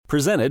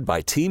Presented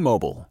by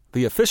T-Mobile,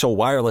 the official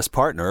wireless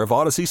partner of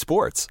Odyssey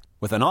Sports.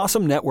 With an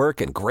awesome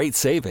network and great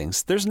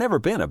savings, there's never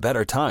been a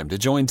better time to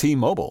join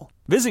T-Mobile.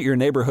 Visit your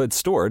neighborhood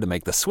store to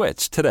make the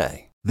switch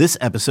today. This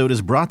episode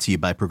is brought to you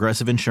by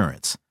Progressive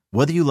Insurance.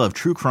 Whether you love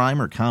true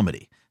crime or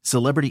comedy,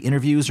 celebrity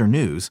interviews or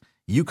news,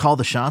 you call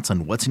the shots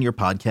on what's in your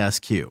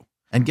podcast queue.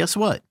 And guess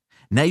what?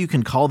 Now you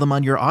can call them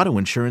on your auto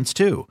insurance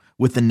too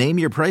with the Name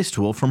Your Price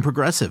tool from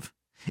Progressive.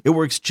 It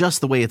works just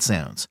the way it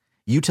sounds.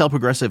 You tell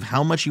Progressive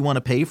how much you want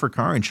to pay for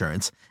car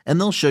insurance, and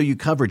they'll show you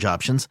coverage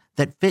options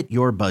that fit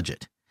your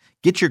budget.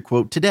 Get your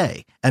quote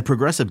today at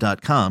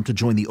Progressive.com to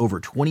join the over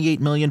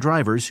 28 million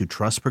drivers who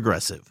trust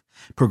Progressive.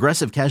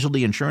 Progressive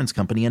Casualty Insurance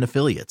Company and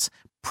Affiliates.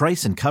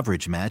 Price and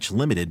coverage match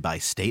limited by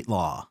state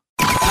law.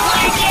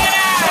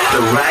 The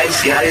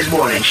Rise Guys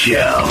Morning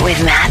Show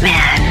with Matt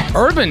Man.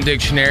 Urban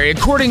Dictionary.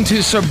 According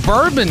to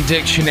Suburban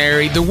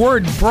Dictionary, the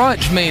word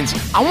brunch means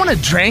I want to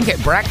drink at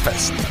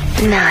breakfast.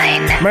 9.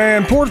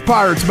 Man, porch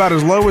pirate's about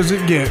as low as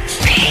it gets.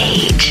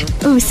 Page.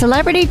 Ooh,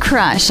 celebrity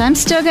crush. I'm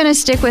still going to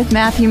stick with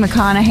Matthew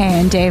McConaughey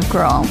and Dave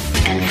Grohl.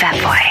 And Fat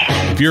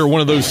Boy. If you're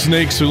one of those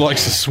snakes who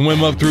likes to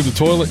swim up through the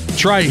toilet,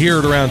 try it here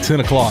at around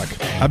 10 o'clock.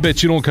 I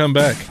bet you don't come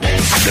back.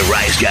 The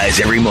Rise Guys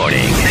every morning.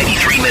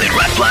 93-minute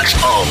rock blocks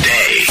all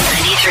day.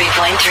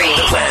 93.3.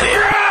 The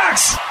Planet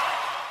Rocks.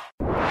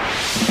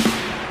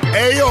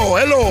 Hey, yo,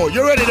 hello.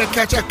 You ready to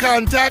catch a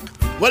contact?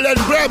 Well, then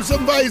grab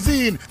some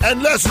Visine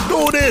and let's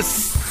do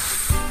this.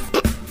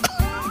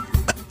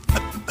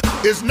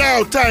 It's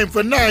now time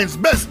for Nine's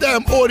Best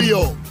Damn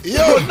Audio.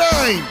 Yo,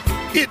 Nine,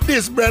 hit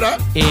this, brother.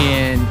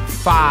 In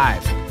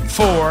 5,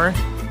 4,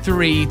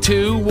 3,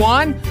 2,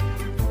 1.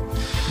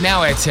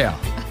 Now exhale.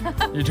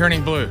 You're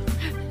turning blue.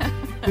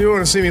 You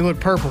want to see me look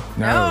purple?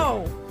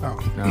 No.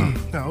 Oh. No.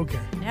 Oh, okay.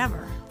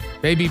 Never.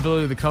 Baby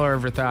blue, the color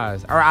of her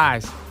thighs. Or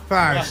eyes.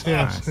 Thighs,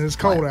 yes. It's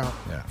cold out.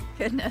 Yeah.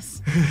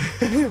 Goodness.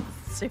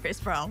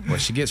 Serious problem. What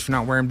she gets for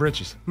not wearing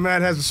britches.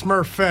 Matt has a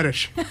Smurf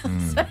fetish.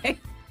 Sorry.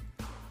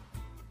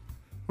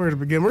 We're going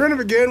to begin. We're going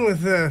to begin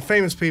with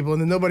famous people,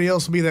 and then nobody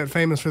else will be that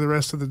famous for the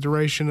rest of the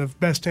duration of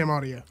Best Damn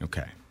Audio.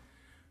 Okay.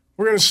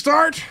 We're going to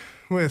start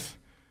with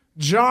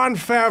Jon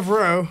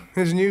Favreau,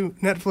 his new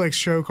Netflix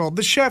show called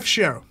The Chef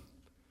Show.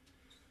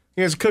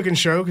 He has a cooking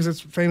show because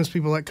it's famous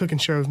people like cooking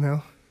shows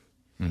now.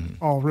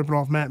 Mm-hmm. All ripping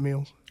off Matt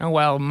meals. Oh,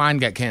 well, mine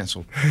got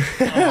canceled.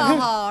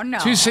 Oh, no.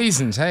 2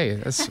 seasons. Hey,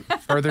 that's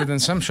further than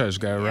some shows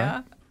go, right?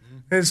 Yeah.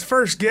 His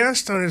first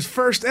guest on his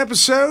first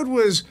episode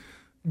was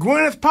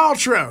Gwyneth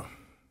Paltrow.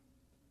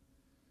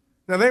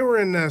 Now, they were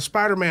in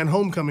Spider-Man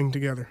Homecoming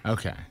together,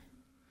 Okay.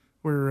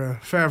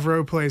 where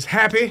Favreau plays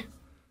Happy,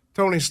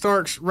 Tony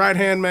Stark's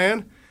right-hand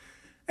man,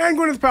 and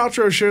Gwyneth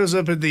Paltrow shows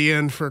up at the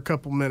end for a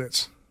couple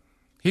minutes.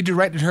 He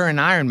directed her in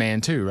Iron Man,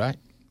 too, right?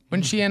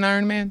 Wasn't she in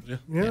Iron Man?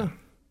 Yeah.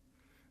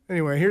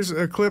 Anyway, here's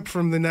a clip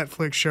from the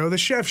Netflix show, The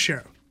Chef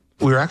Show.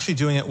 We were actually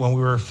doing it when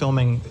we were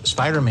filming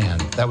Spider-Man.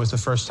 That was the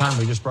first time.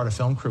 We just brought a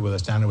film crew with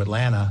us down to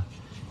Atlanta,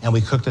 and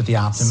we cooked at the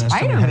Optimist.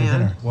 And we had a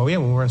dinner. Well, yeah,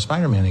 we were in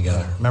Spider-Man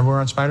together. Remember we were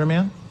on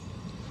Spider-Man?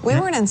 We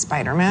weren't in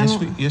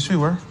Spider-Man. Yes, we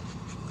were.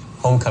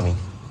 Homecoming.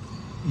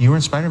 You were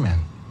in Spider-Man.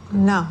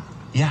 No.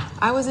 Yeah.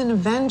 I was in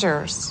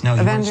Avengers. No,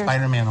 you Avengers. were in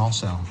Spider-Man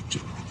also.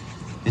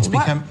 It's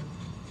What? become.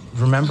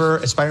 Remember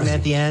Spider-Man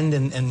at the end,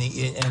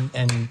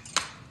 and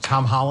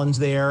Tom Holland's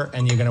there,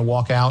 and you're going to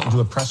walk out and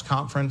do a press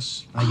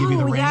conference. I give you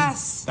the ring.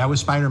 Yes. That was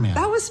Spider-Man.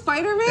 That was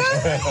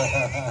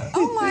Spider-Man?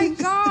 Oh, my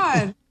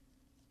God.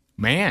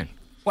 Man.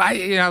 Well,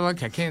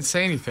 look, I can't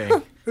say anything.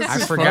 I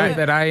is forgot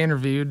funny.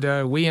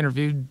 that we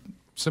interviewed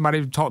somebody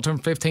who talked to him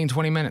 15,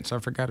 20 minutes. I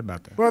forgot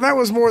about that. Well, that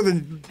was more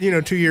than,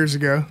 2 years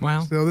ago.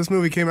 Wow. So this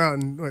movie came out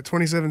in,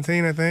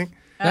 2017, I think?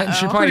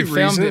 She probably Pretty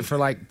filmed recent. it for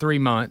like 3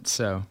 months,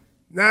 so.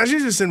 Nah,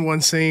 she's just in one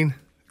scene.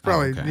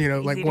 Probably, okay.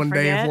 like Easy to one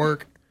day of forget.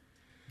 work.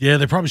 Yeah,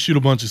 they probably shoot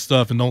a bunch of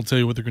stuff and don't tell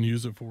you what they're going to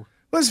use it for.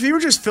 Plus, if you were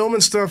just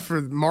filming stuff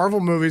for Marvel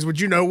movies, would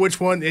you know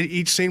which one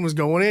each scene was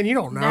going in? You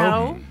don't know.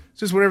 No. It's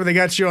just whenever they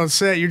got you on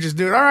set, you're just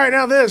doing, all right,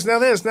 now this, now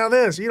this, now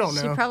this. You don't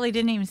She know. probably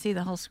didn't even see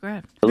the whole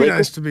script. It'd be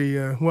nice to be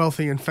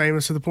wealthy and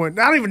famous to the point.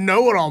 I don't even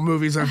know what all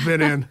movies I've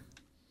been in.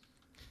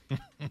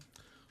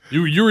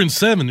 You were in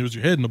 7. It was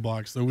your head in the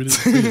box, though. We didn't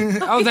see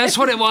it. Oh, that's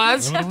what it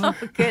was? Oh,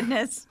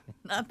 goodness.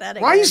 Not that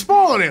again. Why are you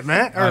spoiling it,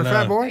 Matt? Or I know.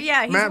 Fat Boy?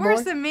 Yeah, he's Matt worse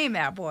Boy? than me,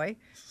 Matt Boy.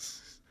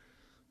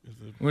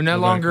 We're no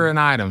longer in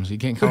items. You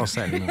can't call us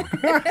that anymore.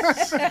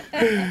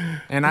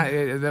 And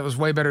that was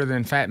way better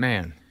than Fat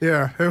Man.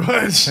 Yeah, it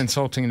was. It's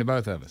insulting to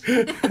both of us.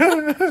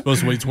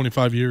 Supposed to wait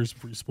 25 years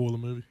before you spoil the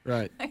movie.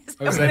 Right.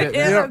 Oh, Yep,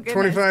 goodness.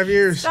 25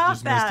 years. Stop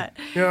that.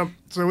 Yep.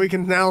 So we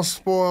can now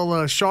spoil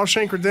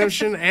Shawshank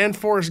Redemption and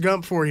Forrest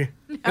Gump for you.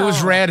 It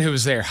was Red who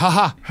was there.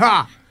 Ha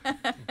ha.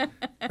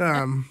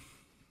 Ha!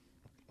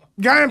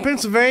 Guy in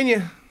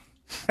Pennsylvania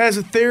has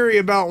a theory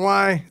about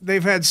why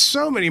they've had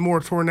so many more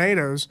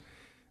tornadoes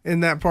in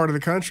that part of the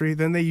country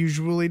than they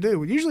usually do.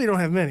 We usually don't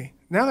have many.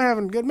 Now they're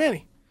having a good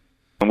many.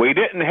 We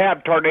didn't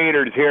have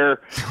tornadoes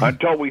here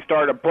until we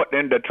started putting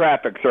into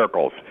traffic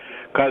circles.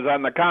 Because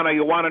on the count of,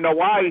 you want to know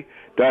why?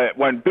 that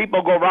when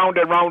people go round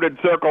and round in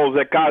circles,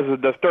 it causes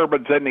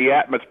disturbance in the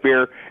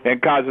atmosphere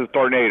and causes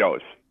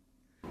tornadoes.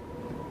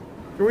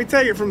 Can we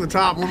take it from the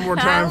top one more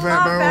time,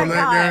 Fat Bo, on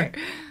that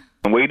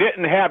guy? We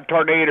didn't have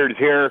tornadoes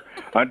here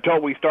until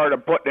we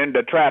started putting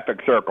into traffic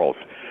circles.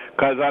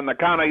 Because on the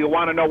count of, you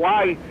want to know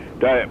why?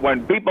 That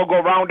when people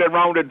go round and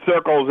round in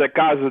circles, it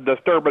causes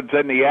disturbance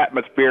in the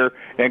atmosphere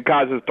and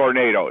causes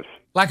tornadoes.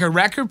 Like a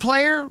record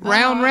player?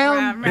 Round?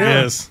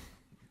 Yes.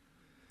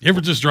 You ever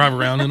just drive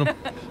around in them?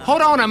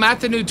 Hold on, I'm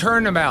at the new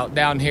turnabout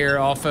down here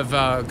off of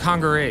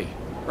Congaree.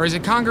 Or is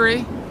it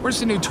Congaree?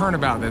 Where's the new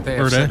turnabout that they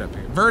have set up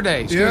here? Verde,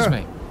 excuse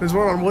me. There's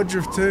one on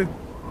Woodruff, too.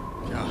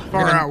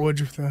 Far out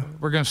Woodruff, though.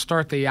 We're going to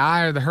start the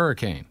eye of the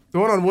hurricane. The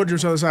one on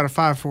Woodruff's other side of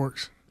Five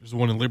Forks. There's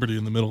one in Liberty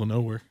in the middle of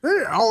nowhere.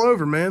 They're all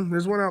over, man.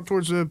 There's one out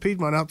towards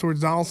Piedmont, out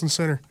towards Donaldson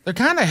Center. They're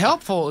kind of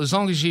helpful as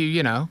long as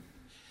you know.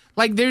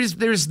 Like there's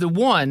the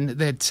one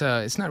that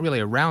it's not really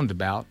a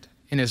roundabout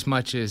in as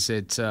much as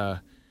it's,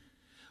 well,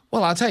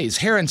 I'll tell you, it's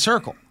Heron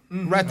Circle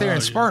right there in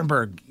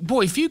Spartanburg.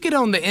 Boy, if you get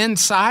on the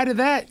inside of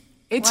that,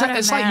 it's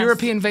like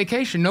European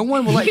vacation. No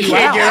one will let you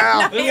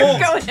out. You're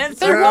going in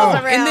circles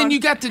around. And then you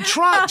got the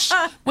trucks.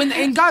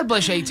 And God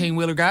bless you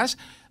 18-wheeler guys.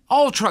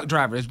 All truck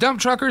drivers,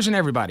 dump truckers, and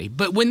everybody.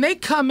 But when they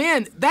come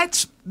in,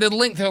 that's the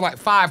length of like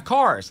 5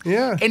 cars.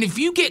 Yeah. And if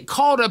you get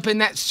caught up in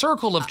that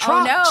circle of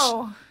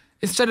trucks,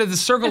 instead of the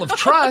circle of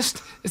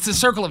trust, it's the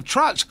circle of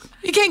trucks,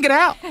 you can't get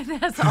out.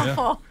 That's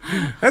awful.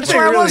 That's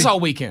where I was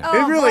all weekend.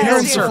 It really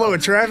hurts the flow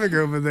of traffic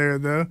over there,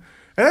 though. And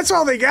that's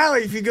all they got.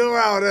 Like if you go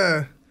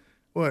out,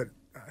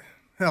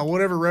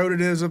 whatever road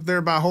it is up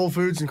there by Whole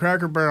Foods and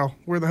Cracker Barrel,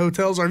 where the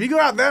hotels are. If you go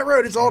out that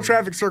road, it's all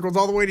traffic circles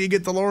all the way till you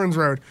get to Lawrence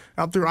Road,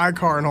 out through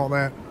I-Car and all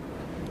that.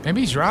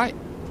 Maybe he's right.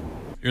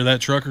 Hear that,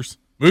 truckers?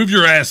 Move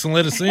your ass and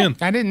let us in.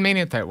 I didn't mean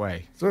it that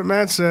way. That's what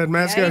Matt said.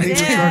 Matt's got heat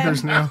with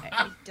truckers now.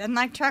 Doesn't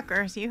like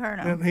truckers. You heard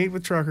him. Heat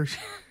with truckers.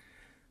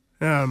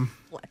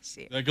 Bless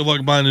you. Good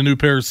luck buying a new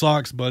pair of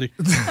socks, buddy.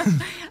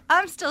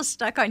 I'm still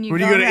stuck on you.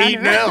 What are you going eat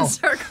around now? in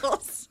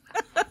circles.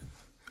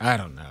 I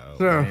don't know,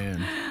 So,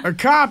 man. a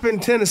cop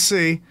in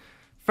Tennessee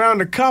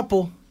found a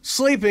couple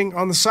sleeping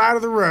on the side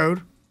of the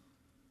road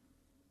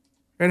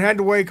and had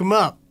to wake them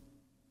up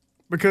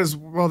because,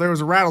 well, there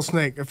was a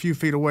rattlesnake a few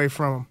feet away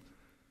from them.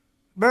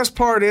 Best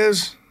part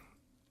is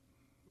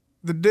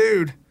the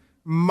dude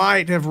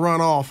might have run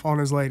off on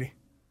his lady.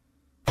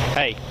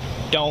 Hey,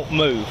 don't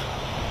move.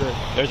 Okay.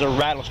 There's a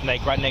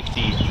rattlesnake right next to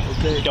you.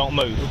 Okay. Don't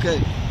move.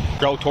 Okay.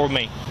 Roll toward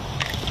me.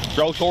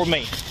 Roll toward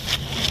me.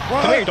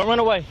 What? Come here. Don't run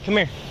away. Come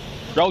here.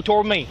 Roll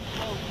toward me.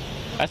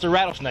 That's a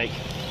rattlesnake.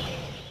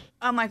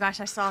 Oh my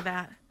gosh, I saw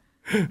that.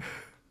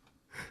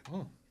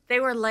 They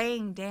were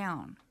laying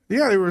down.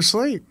 Yeah, they were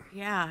asleep.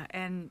 Yeah,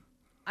 and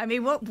I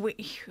mean,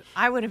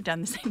 I would have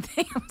done the same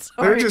thing. I'm They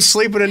sorry. were just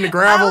sleeping in the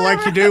gravel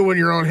like you do when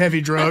you're on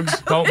heavy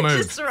drugs. Don't I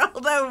move. just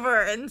rolled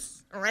over and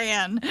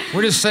ran.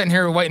 We're just sitting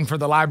here waiting for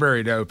the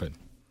library to open.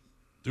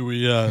 Do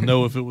we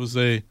know if it was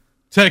a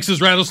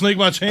Texas rattlesnake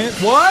by chance?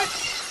 What?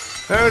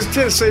 That was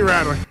Tennessee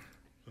rattler.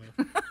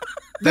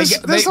 They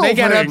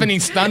got up and he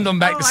stunned them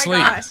back to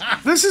sleep.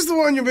 This is the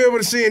one you'll be able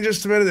to see in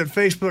just a minute at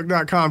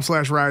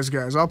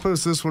facebook.com/riseguys. I'll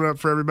post this one up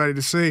for everybody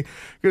to see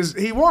because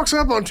he walks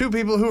up on 2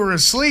 people who are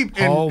asleep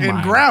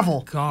in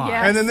gravel. God.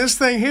 Yes. And then this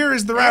thing here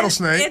is the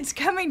rattlesnake. It's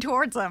coming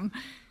towards them.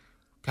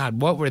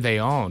 God, what were they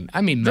on? I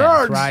mean,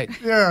 Drugs, meth, right?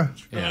 Yeah.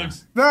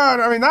 Drugs. No,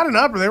 I mean, not an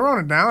upper. They were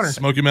on a downer.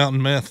 Smoky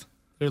Mountain meth.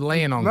 They're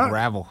laying on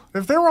gravel.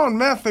 If they were on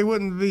meth, they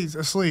wouldn't be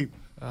asleep.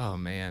 Oh,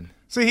 man.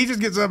 See, he just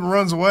gets up and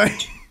runs away.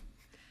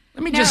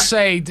 Let me just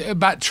say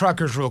about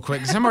truckers real quick,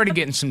 because I'm already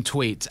getting some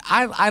tweets.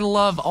 I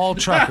love all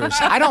truckers.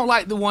 I don't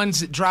like the ones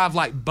that drive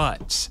like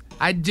butts.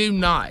 I do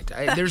not.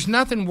 There's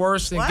nothing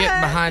worse than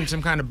getting behind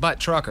some kind of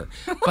butt trucker.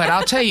 But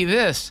I'll tell you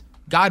this,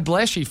 God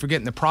bless you for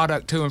getting the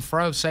product to and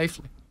fro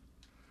safely.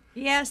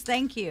 Yes,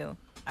 thank you.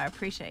 I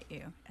appreciate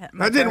you.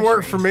 That didn't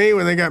work for me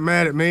when they got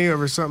mad at me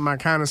over something I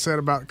kind of said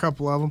about a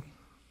couple of them.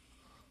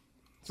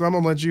 So I'm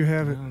going to let you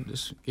have it. I'm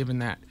just giving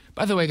that.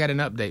 By the way, I got an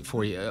update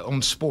for you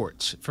on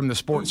sports from the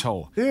sports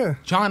hole. Yeah.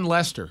 John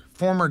Lester,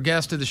 former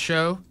guest of the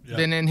show,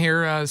 been in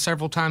here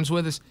several times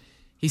with us.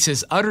 He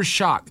says, utter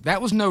shock.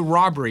 That was no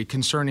robbery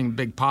concerning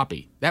Big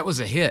Papi. That was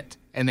a hit,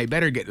 and they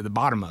better get to the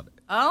bottom of it.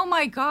 Oh,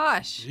 my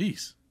gosh.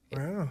 Jeez.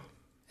 Wow.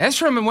 That's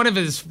from one of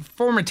his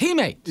former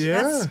teammates.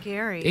 Yeah. That's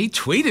scary. He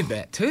tweeted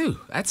that, too.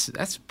 That's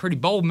a pretty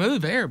bold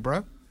move there,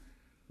 bro.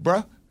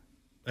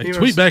 Hey,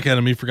 tweet back at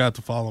him. He forgot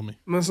to follow me.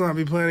 Must not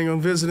be planning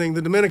on visiting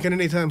the Dominican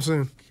anytime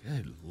soon.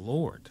 Good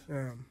Lord.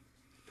 A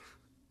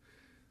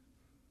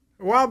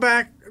while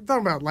back, I'm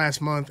talking about last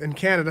month, in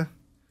Canada,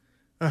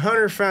 a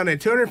hunter found a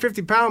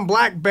 250-pound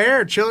black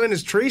bear chilling in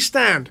his tree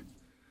stand.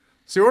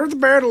 So he ordered the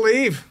bear to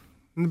leave.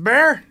 And the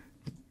bear,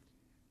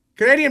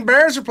 Canadian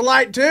bears are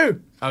polite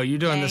too. Oh, you're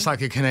doing this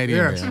like a Canadian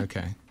bear.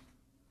 Okay.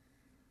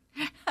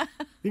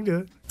 You can do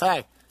it.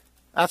 Hey,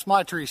 that's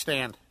my tree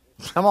stand.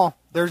 Come on.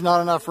 There's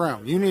not enough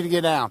room. You need to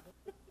get down.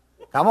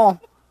 Come on.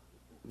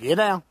 Get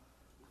down.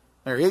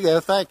 There you go.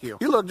 Thank you.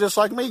 You look just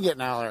like me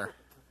getting out there.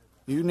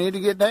 You need to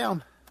get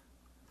down.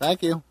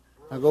 Thank you.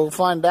 Now go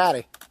find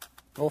Daddy.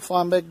 Go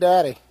find Big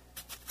Daddy.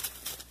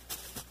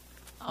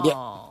 Oh.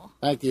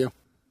 Yeah. Thank you.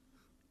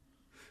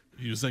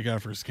 Use that guy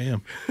for a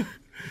scam.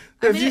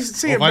 If you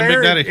see a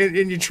bear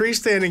in your tree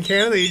stand in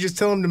Canada, you just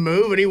tell him to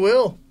move, and he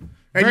will.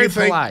 And Very you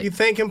polite.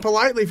 thank him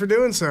politely for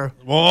doing so.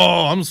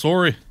 Whoa, I'm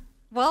sorry.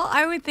 Well,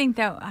 I would think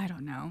that, I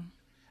don't know.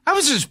 I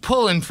was just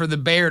pulling for the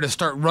bear to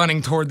start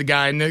running toward the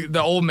guy, and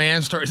the old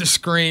man started to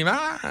scream.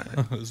 Ah.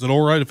 Is it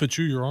all right if I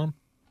chew your arm?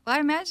 Well, I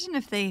imagine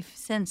if they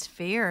sense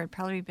fear, it'd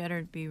probably be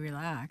better to be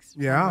relaxed.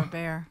 Yeah. For a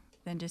bear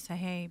than just say,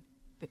 hey,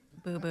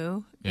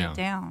 boo-boo, Yeah. get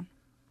down.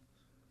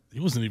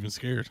 He wasn't even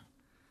scared.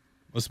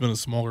 Must have been a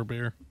smaller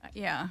bear.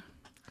 Yeah.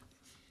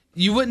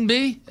 You wouldn't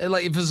be?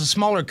 Like, if it was a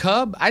smaller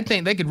cub, I'd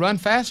think they could run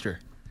faster.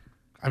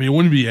 I mean, it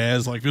wouldn't be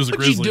as, like, if it was a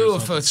What'd you grizzly do or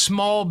if something. a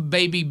small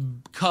baby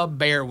cub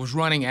bear was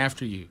running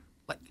after you?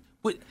 Like,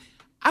 what?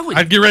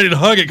 I'd get ready to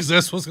hug it because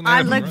that's what's going to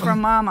I'd happen. look for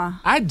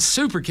Mama. I'd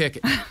super kick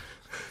it.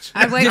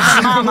 I'd wait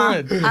for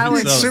Mama. I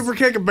would super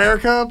kick a bear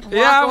cub? walk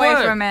Yeah, I away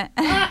would. from it.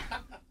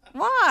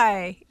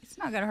 Why? It's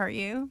not going to hurt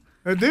you.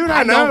 A dude I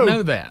I know, don't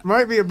know that.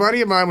 might be a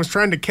buddy of mine, was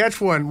trying to catch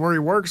one where he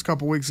works a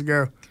couple weeks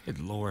ago. Good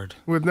Lord.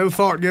 With no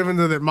thought given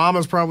to that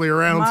Mama's probably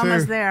around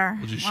Mama's too. there.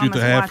 Would you shoot Mama's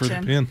the half for the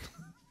watching. pin?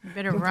 You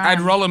better run.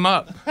 I'd roll him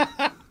up.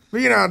 But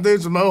you know how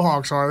dudes with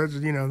mohawks are. They're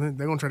just, they're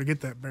going to try to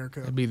get that bear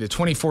cub. I'd be the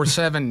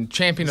 24/7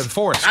 champion of the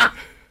forest.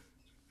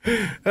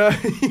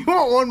 You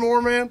want one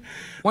more, man?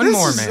 One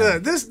more,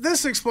 man.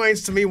 This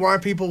explains to me why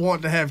people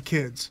want to have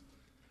kids.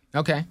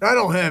 Okay. I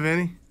don't have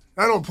any.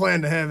 I don't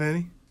plan to have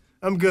any.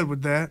 I'm good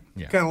with that.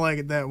 Yeah. Kind of like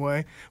it that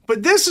way.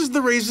 But this is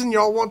the reason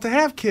y'all want to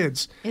have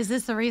kids. Is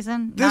this the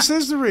reason? This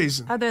is the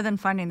reason. Other than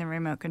finding the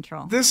remote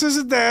control. This is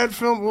a dad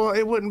film. Well,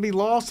 it wouldn't be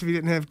lost if he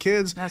didn't have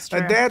kids. That's true.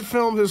 A dad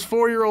filmed his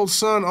 4-year-old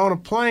son on a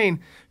plane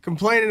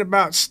complaining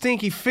about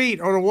stinky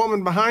feet on a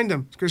woman behind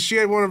him because she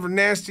had one of her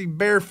nasty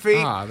bare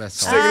feet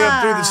That's sticking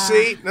up through the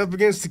seat and up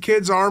against the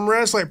kid's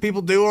armrest like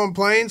people do on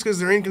planes because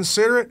they're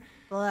inconsiderate.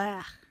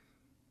 Blah.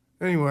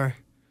 Anyway,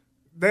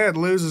 dad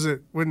loses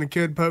it when the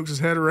kid pokes his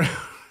head around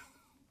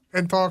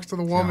and talks to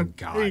the woman.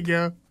 God. There you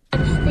go.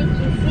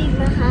 Stinky feet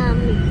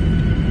behind me.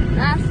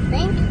 I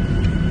think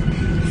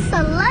it's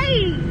a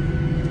lady.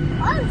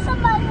 Why is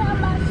somebody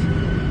on my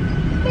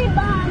feet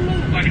behind me?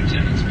 Like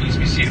attendants, please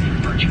be seated for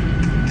departure.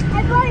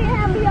 I thought you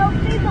had your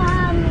feet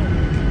behind me.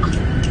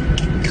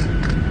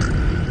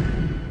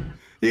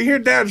 You hear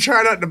dad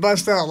try not to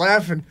bust out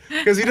laughing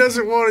because he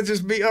doesn't want to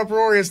just be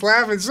uproarious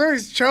laughing, so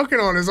he's choking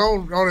on his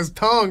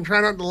tongue,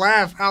 trying not to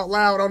laugh out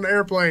loud on the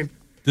airplane.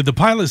 Did the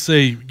pilot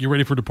say, get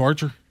ready for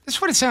departure? That's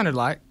what it sounded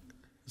like.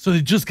 So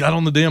they just got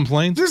on the damn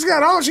plane? Just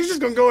got on. She's just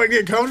gonna go and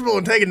get comfortable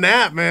and take a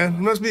nap,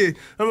 man. Must be.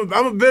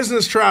 I'm a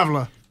business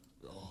traveler.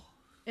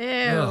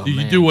 Ew.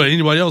 You do what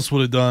anybody else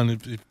would have done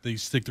if they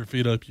stick their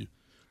feet up you.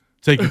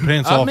 Take your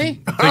pants off. Me?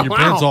 Take your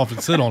pants off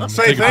and sit on them.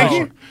 Say and take thank a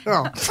you. picture.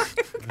 Oh,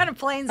 What kind of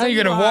planes How are you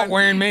going to walk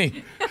wearing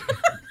me?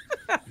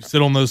 You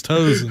sit on those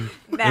toes and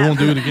they won't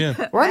do it again.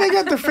 why they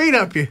got their feet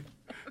up you?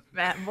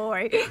 That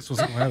boy.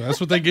 That's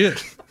what they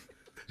get.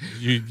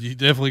 You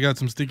definitely got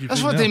some sticky feet.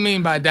 That's what now. they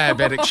mean by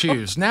diabetic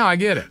shoes. Now I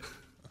get it.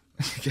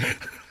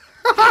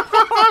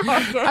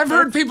 I've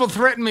heard people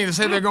threaten me to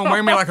say they're going to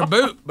wear me like a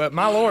boot, but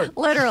my Lord.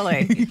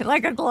 Literally.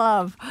 Like a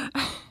glove.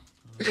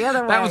 The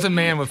other way. That was a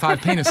man with 5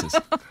 penises.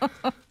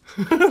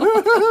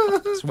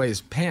 That's the way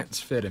his pants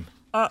fit him.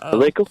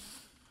 Illegal?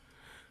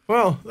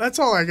 Well, that's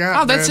all I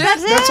got. Oh, that's man.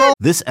 it? That's all.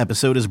 This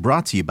episode is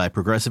brought to you by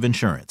Progressive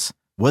Insurance.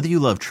 Whether you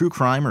love true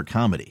crime or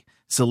comedy,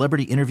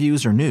 celebrity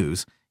interviews or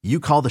news, you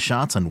call the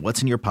shots on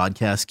what's in your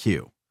podcast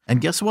queue.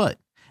 And guess what?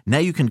 Now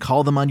you can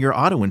call them on your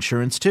auto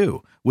insurance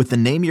too with the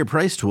Name Your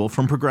Price tool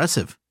from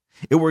Progressive.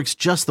 It works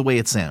just the way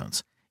it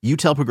sounds. You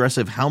tell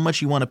Progressive how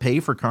much you want to pay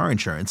for car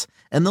insurance,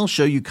 and they'll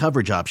show you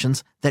coverage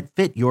options that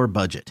fit your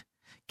budget.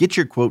 Get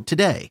your quote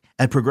today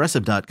at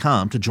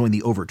Progressive.com to join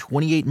the over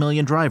 28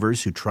 million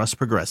drivers who trust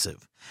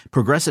Progressive.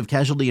 Progressive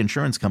Casualty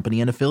Insurance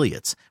Company and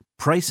Affiliates.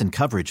 Price and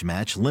coverage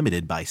match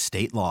limited by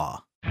state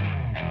law.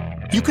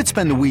 You could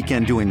spend the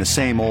weekend doing the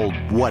same old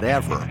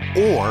whatever,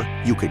 or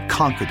you could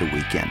conquer the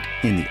weekend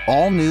in the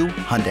all-new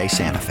Hyundai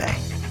Santa Fe.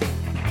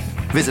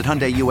 Visit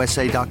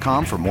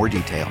HyundaiUSA.com for more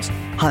details.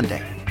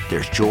 Hyundai,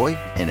 there's joy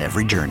in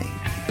every journey.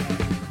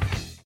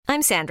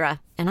 I'm Sandra,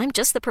 and I'm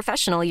just the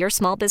professional your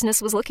small business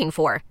was looking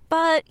for.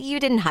 But you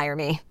didn't hire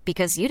me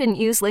because you didn't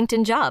use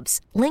LinkedIn Jobs.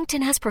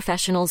 LinkedIn has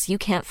professionals you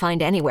can't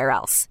find anywhere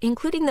else,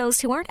 including those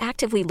who aren't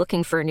actively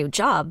looking for a new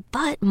job,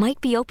 but might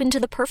be open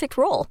to the perfect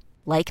role,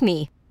 like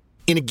me.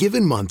 In a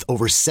given month,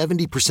 over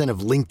 70% of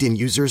LinkedIn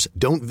users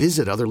don't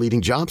visit other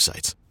leading job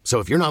sites. So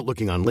if you're not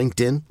looking on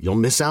LinkedIn, you'll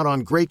miss out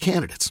on great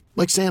candidates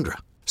like Sandra.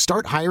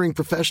 Start hiring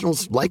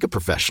professionals like a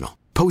professional.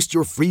 Post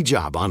your free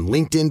job on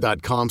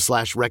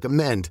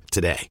linkedin.com/recommend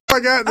today. I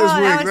got this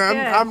week. was good.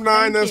 I'm 9.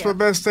 Thank That's you. my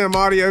best damn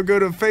audio. Go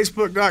to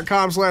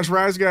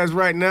facebook.com/riseguys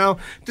right now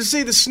to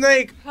see the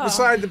snake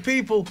beside the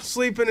people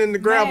sleeping in the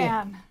gravel.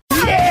 Man.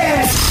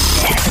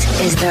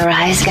 This is the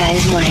Rise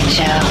Guys Morning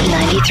Show,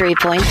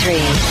 93.3.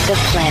 The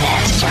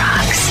Planet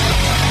Rocks.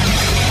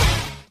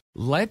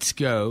 Let's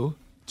go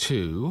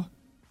to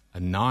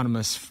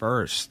Anonymous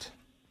first.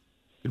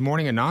 Good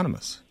morning,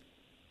 Anonymous.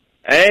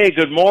 Hey,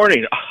 good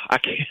morning. I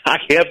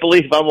can't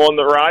believe I'm on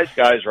the Rise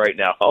Guys right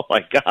now. Oh,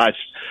 my gosh.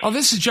 Oh,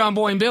 this is John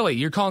Boy and Billy.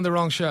 You're calling the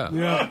wrong show.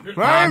 Yeah.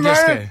 I'm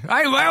just kidding.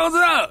 Hey, what's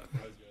up?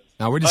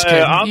 No, we're just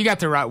kidding. You got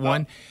the right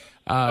one.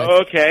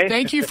 Okay.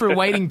 Thank you for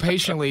waiting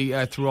patiently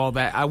through all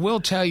that. I will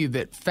tell you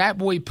that Fat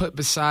Boy put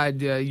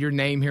beside your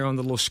name here on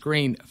the little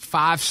screen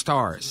 5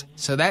 stars.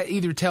 So that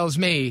either tells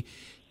me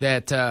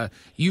that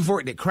you've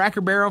worked at Cracker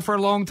Barrel for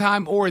a long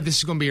time, or this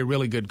is going to be a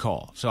really good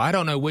call. So I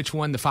don't know which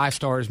one the 5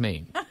 stars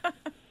mean.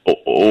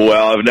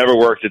 Well, I've never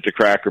worked at the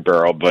Cracker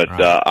Barrel, but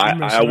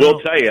I will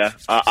tell you,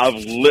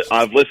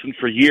 I've listened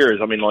for years.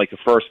 I mean, like a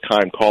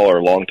first-time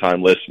caller,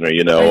 long-time listener,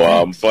 you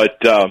know.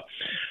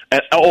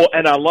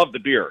 And I love the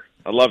beer.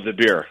 I love the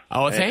beer.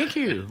 Oh, thank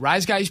you.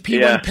 Rise Guys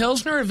P1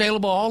 Pilsner,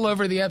 available all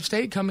over the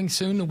upstate, coming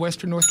soon to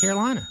Western North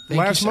Carolina.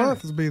 Last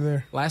month it'll be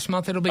there. Last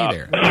month it'll be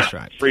there. That's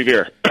right. Free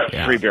beer.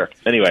 Yeah. Free beer.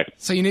 Anyway.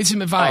 So you need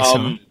some advice,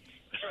 huh?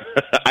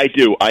 I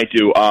do.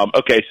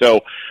 Okay,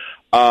 so,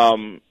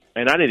 and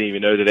I didn't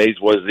even know today's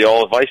was the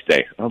All Advice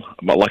Day. I'm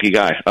a lucky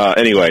guy.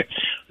 Anyway,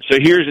 so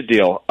here's the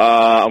deal.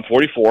 I'm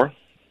 44.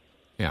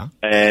 Yeah.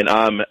 And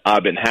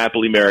I've been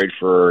happily married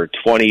for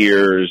 20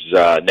 years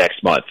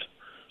next month,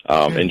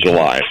 in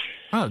July.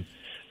 Oh,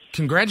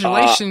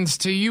 congratulations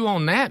to you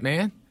on that,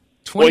 man.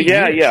 20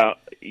 years.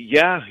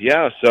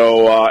 Yeah.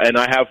 So, and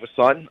I have a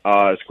son.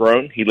 It's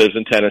grown. He lives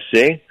in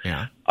Tennessee.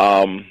 Yeah.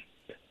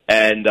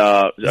 And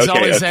is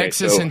all his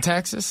exes in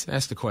Texas?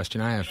 That's the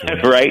question I have for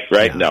you. Right.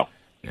 Yeah. No.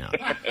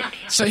 Yeah.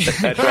 So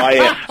that's why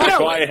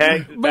I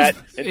hang that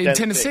in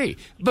Tennessee.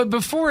 But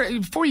before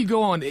you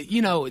go on,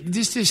 you know,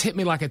 this just hit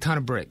me like a ton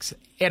of bricks.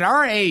 At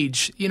our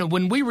age, you know,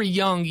 when we were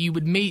young, you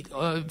would meet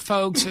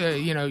folks,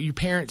 you know, your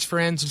parents'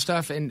 friends and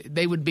stuff, and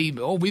they would be,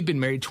 we've been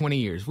married 20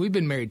 years. We've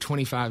been married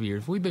 25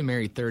 years. We've been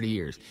married 30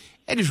 years.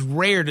 It is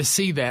rare to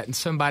see that in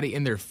somebody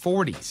in their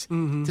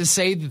 40s to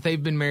say that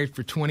they've been married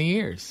for 20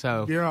 years.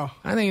 So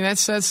I think that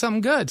says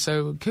something good.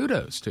 So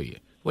kudos to you.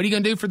 What are you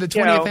going to do for the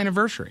 20th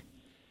anniversary?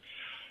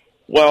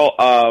 Well,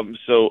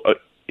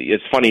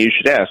 it's funny you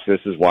should ask. This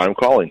is why I'm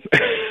calling.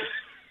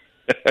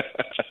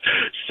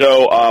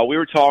 So we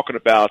were talking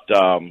about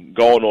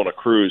going on a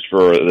cruise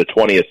for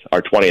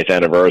our 20th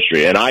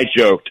anniversary, and I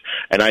joked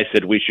and I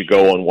said we should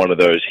go on one of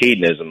those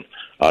hedonism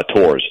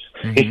tours.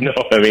 You know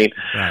what I mean?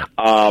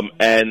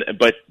 Right.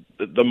 But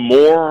the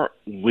more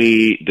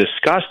we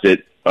discussed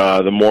it,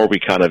 the more we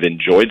kind of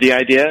enjoyed the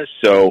idea.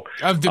 So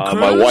of the cruise,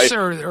 my wife,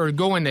 or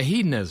going to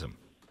hedonism?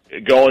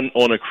 Going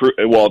on a cruise.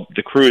 Well,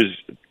 the cruise.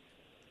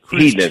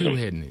 Hedonism.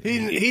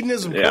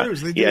 Hedonism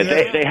cruise. They do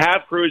that. They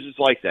have cruises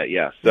like that,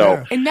 yeah.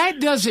 So and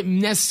that doesn't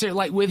necessarily,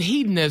 like with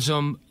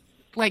hedonism,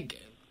 like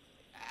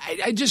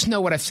I just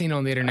know what I've seen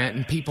on the internet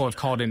and people have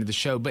called into the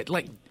show, but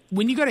like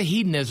when you go to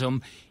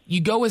hedonism, you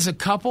go as a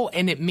couple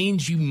and it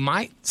means you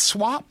might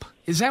swap.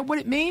 Is that what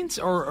it means?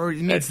 Or it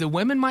means the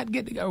women might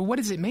get, or what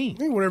does it mean?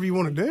 I mean, whatever you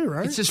want to do,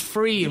 right? It's just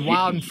free and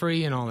wild and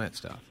free and all that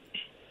stuff.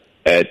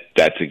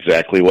 That's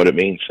exactly what it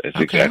means. It's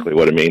exactly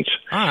what it means.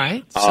 All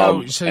right.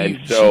 So she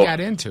got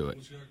into it.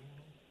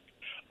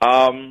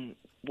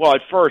 Well,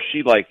 at first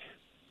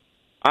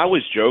I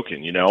was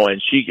joking, you know, and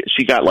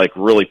she got like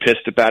really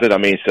pissed about it. I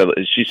mean, so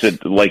she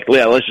said like,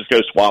 yeah, let's just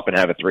go swap and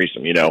have a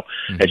threesome, you know,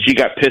 and she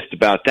got pissed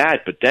about that.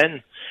 But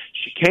then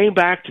she came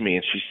back to me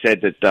and she said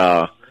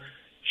that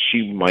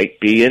she might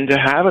be into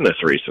having a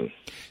threesome.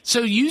 So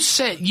you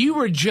said you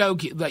were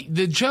joking, like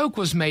the joke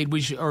was made,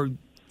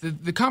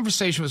 the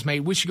conversation was made,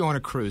 we should go on a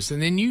cruise. And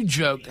then you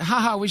joked,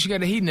 we should go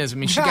to hedonism.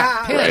 And she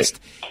got pissed.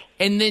 Right.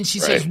 And then she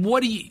says,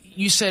 what do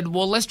you said,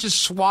 well, let's just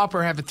swap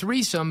or have a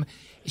threesome.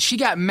 She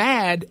got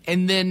mad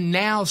and then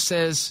now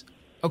says,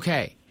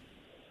 okay,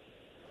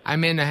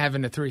 I'm into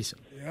having a threesome.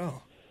 Yeah.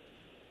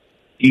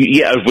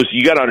 You got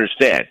to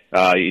understand,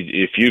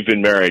 if you've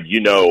been married,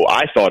 you know,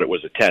 I thought it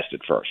was a test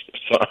at first.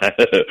 So,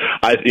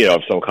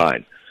 of some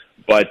kind.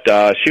 But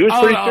she was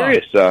pretty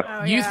serious.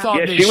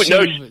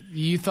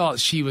 You thought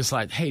she was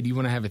like, "Hey, do you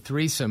want to have a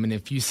threesome?" And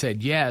if you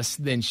said yes,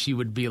 then she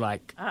would be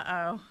like,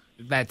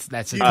 that's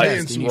a test."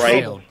 And you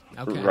failed.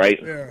 Okay.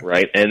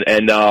 Right.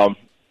 And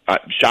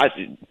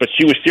but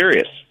she was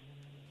serious.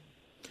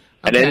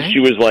 And then she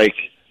was like,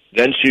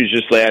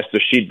 just asked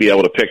if she'd be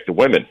able to pick the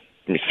women.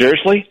 I mean,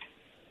 seriously?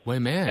 Wait,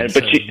 man.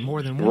 But she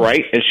more than one.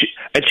 Right, and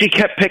she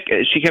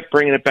kept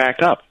bringing it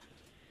back up.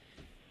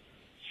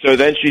 So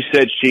then she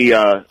said she.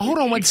 Hold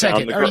on one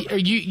second.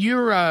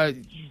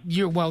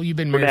 You've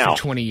been married for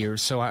 20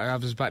 years, so I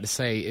was about to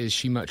say, is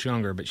she much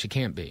younger? But she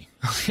can't be.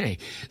 Okay,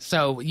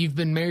 so you've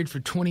been married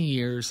for 20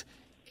 years,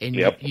 and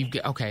you've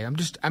got, okay.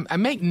 I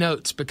make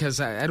notes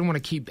because I don't want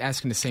to keep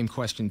asking the same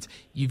questions.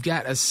 You've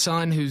got a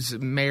son who's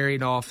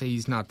married off;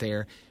 he's not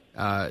there.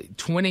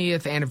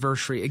 20th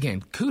anniversary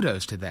again.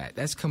 Kudos to that.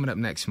 That's coming up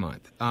next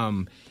month.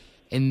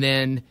 And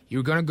then you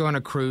were going to go on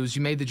a cruise.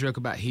 You made the joke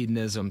about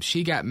hedonism.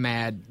 She got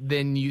mad.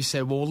 Then you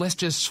said, well, let's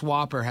just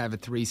swap or have a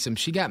threesome.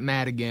 She got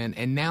mad again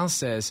and now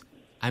says,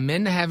 I'm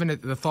into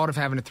the thought of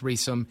having a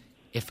threesome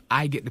if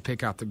I get to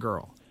pick out the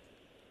girl.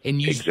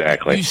 And you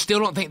still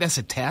don't think that's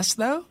a test,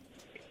 though?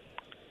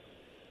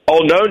 Oh,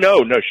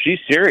 no. She's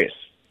serious.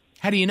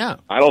 How do you know?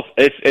 I don't.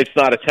 It's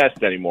not a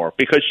test anymore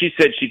because she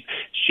said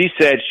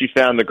she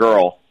found the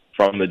girl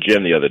from the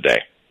gym the other day.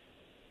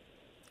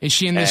 Is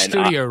she in the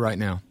studio right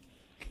now?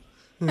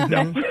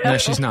 No. No,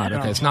 she's not.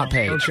 Okay, it's not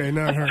Paige. Okay,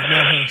 not her.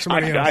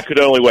 Somebody else. I could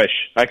only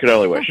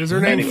wish. Is her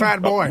name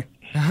Fat Boy?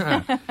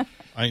 I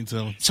ain't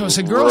telling. So it's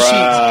a girl.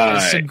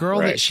 It's a girl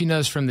that she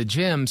knows from the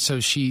gym. So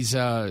she's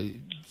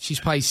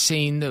probably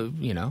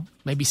seen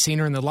maybe seen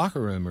her in the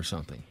locker room or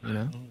something.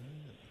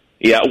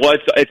 Yeah, well,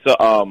 it's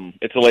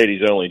a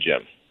ladies only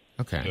gym.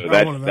 Okay,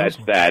 so that's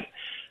that.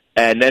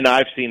 And then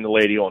I've seen the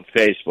lady on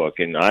Facebook,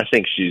 and I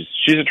think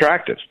she's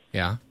attractive.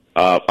 Yeah.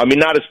 I mean,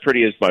 not as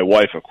pretty as my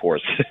wife, of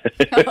course.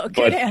 Good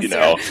but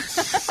answer.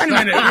 Wait a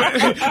minute.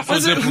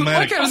 Was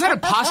that a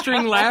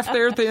posturing laugh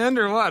there at the end,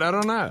 or what? I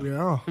don't know.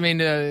 Yeah. I mean,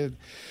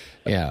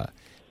 yeah.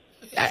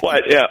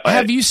 What? Yeah.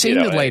 Have you seen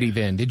the lady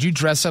then? Did you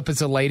dress up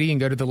as a lady and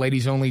go to the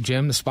ladies only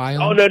gym to spy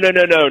on? Oh,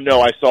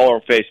 no. I saw her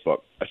on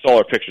Facebook. I saw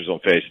her pictures on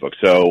Facebook.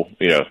 So,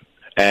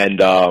 and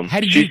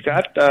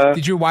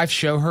did your wife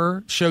show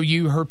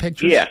you her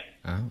pictures? Yeah.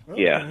 Oh.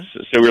 Yeah.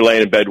 So we were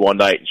laying in bed one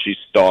night, and she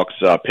stalks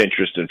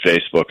Pinterest and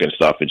Facebook and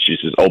stuff, and she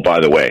says, "Oh,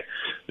 by the way,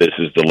 this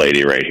is the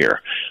lady right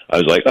here." I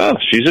was like, "Oh,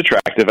 she's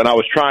attractive," and I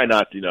was trying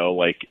not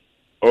to,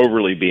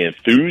 overly be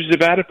enthused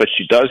about it, but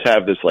she does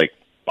have this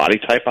body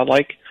type I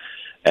like,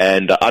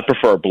 and I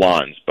prefer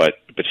blondes, but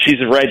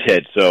she's a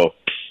redhead, so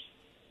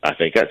I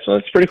think that's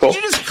pretty cool.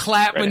 Did you just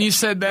clap when you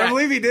said that? I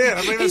believe he did.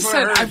 He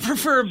said, "I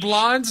prefer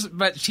blondes,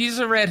 but she's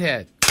a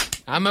redhead."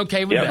 I'm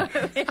okay with that.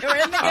 You're in the game.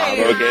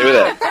 I'm okay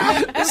with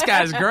that. This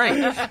guy's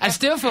great. I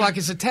still feel like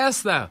it's a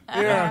test, though.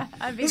 Yeah.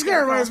 This guy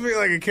reminds me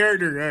like a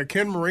character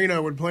Ken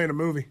Marino would play in a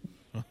movie.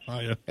 Oh,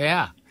 yeah.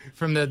 Yeah,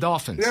 from the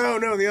Dolphins. No,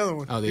 the other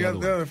one. Oh, the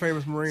other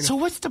famous Marino. So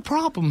what's the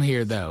problem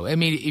here, though? I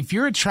mean, if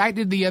you're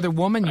attracted to the other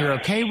woman, you're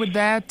okay with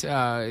that?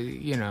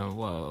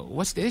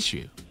 What's the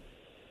issue?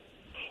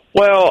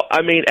 Well,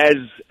 I mean,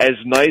 as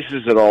nice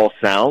as it all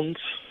sounds,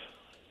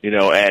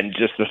 and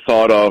just the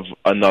thought of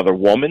another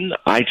woman,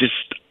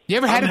 You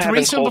ever had a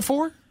threesome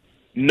before?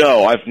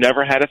 No, I've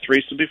never had a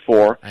threesome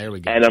before. There we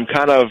go. And I'm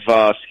kind of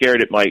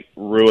scared it might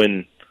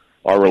ruin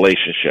our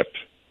relationship.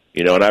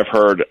 And I've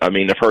heard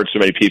so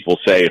many people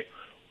say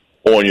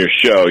on your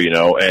show,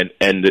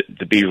 and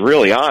to be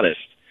really honest,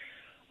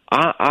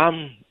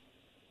 I'm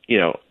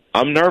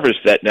nervous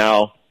that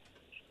now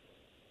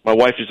my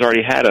wife has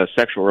already had a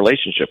sexual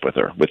relationship with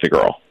the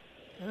girl.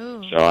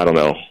 Ooh. So I don't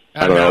know.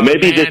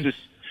 Maybe this is.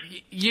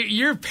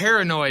 You're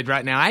paranoid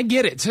right now. I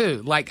get it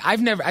too.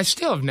 I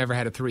still have never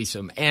had a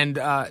threesome. And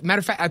matter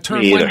of fact, I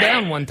turned one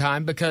down one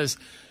time because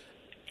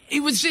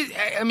it was just.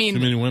 I mean, too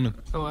many women.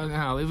 Oh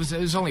no, it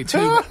was only two.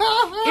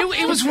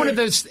 it was one of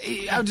those.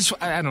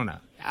 I don't know.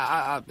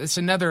 It's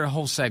another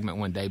whole segment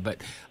one day.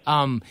 But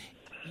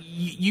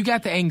you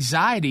got the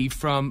anxiety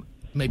from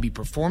maybe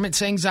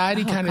performance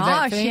anxiety, kind of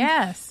that thing.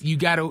 Yes.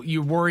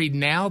 You're worried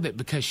now that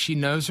because she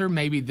knows her,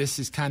 maybe this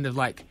is kind of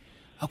like.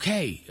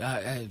 Okay,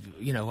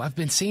 I've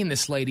been seeing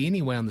this lady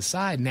anyway on the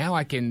side. Now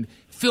I can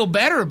feel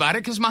better about it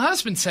because my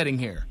husband's sitting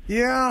here.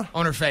 Yeah.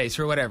 On her face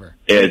or whatever.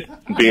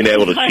 Being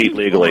able to cheat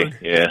legally,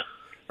 yeah.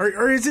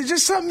 Or is it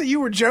just something that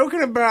you were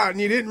joking about and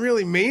you didn't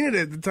really mean it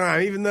at the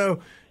time, even though,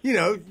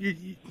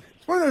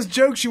 it's one of those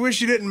jokes you wish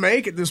you didn't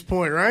make at this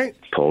point, right?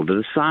 Pulled to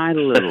the side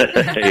a little.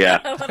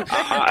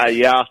 Yeah.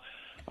 Yeah.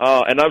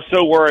 And I'm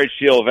so worried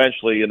she'll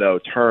eventually,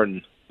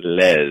 turn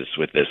les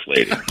with this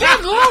lady.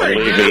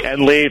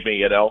 and leave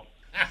me,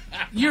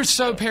 You're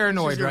so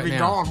paranoid right now.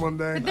 Gone one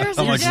day. But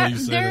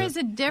there is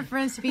a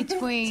difference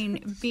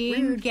between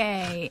being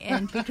gay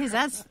and because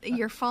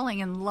you're falling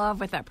in love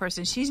with that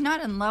person. She's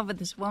not in love with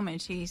this woman.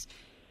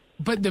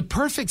 But the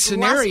perfect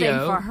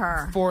scenario for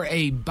her. For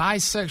a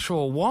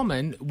bisexual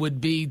woman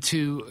would be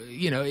to,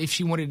 if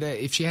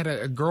she had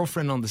a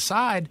girlfriend on the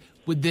side,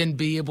 would then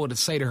be able to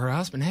say to her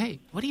husband, "Hey,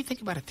 what do you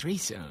think about a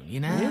threesome?"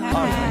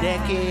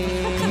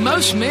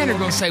 Most men are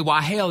going to say,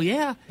 "Why, hell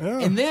yeah!"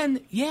 And then,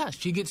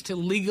 she gets to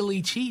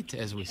legally cheat,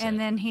 as we say. And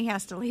then he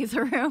has to leave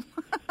the room.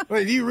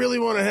 Wait, do you really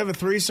want to have a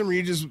threesome, or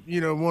you just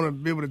want to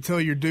be able to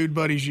tell your dude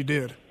buddies you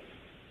did?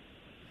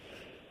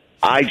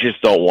 I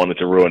just don't want it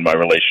to ruin my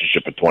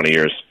relationship of 20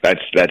 years.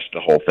 That's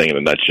the whole thing in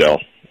a nutshell.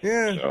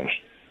 Yeah. So,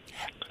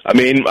 I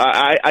mean,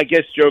 I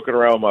guess joking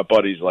around with my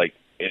buddies,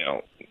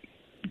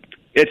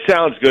 it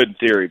sounds good in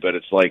theory, but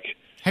it's like...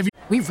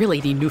 We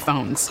really need new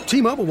phones.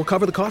 T-Mobile will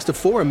cover the cost of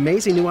 4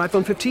 amazing new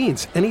iPhone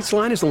 15s, and each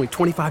line is only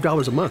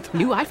 $25 a month.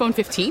 New iPhone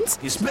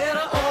 15s? It's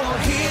better over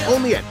here.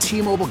 Only at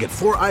T-Mobile, get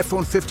 4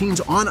 iPhone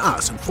 15s on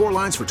us and 4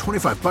 lines for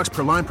 $25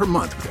 per line per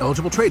month with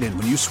eligible trade-in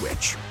when you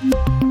switch.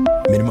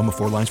 Minimum of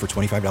 4 lines for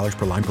 $25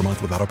 per line per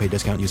month with autopay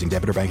discount using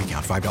debit or bank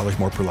account. $5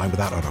 more per line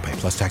without autopay,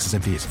 plus taxes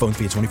and fees. Phone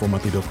fee at 24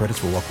 monthly bill credits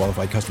for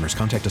well-qualified customers.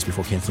 Contact us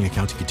before canceling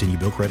account to continue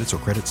bill credits or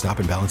credit stop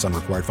and balance on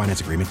required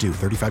finance agreement due.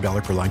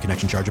 $35 per line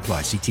connection charge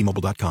applies. See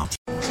T-Mobile.com.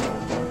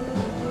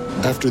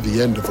 After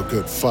the end of a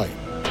good fight,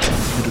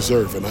 you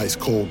deserve an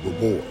ice-cold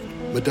reward.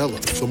 Modelo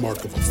is the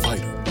mark of a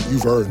fighter.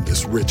 You've earned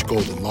this rich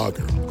golden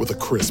lager with a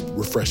crisp,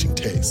 refreshing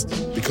taste.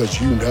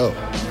 Because you know,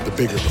 the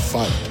bigger the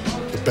fight,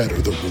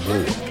 better the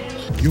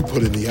reward. You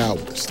put in the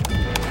hours,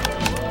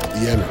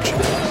 the energy,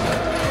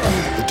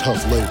 the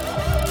tough labor.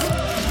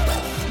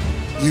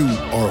 You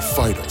are a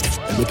fighter,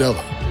 and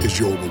Modelo is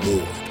your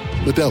reward.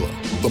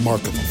 Modelo, the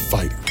mark of a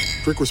fighter.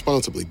 Drink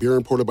responsibly. Beer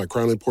imported by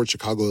Crown Imports,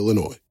 Chicago,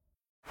 Illinois.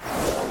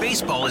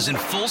 Baseball is in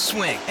full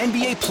swing.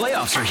 NBA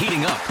playoffs are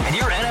heating up, and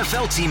your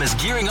NFL team is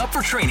gearing up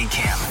for training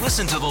camp.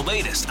 Listen to the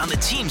latest on the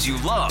teams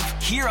you love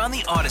here on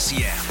the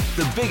Odyssey app.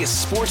 The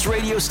biggest sports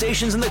radio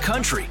stations in the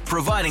country,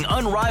 providing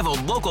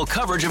unrivaled local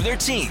coverage of their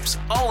teams,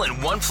 all in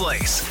one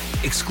place.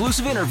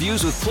 Exclusive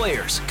interviews with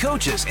players,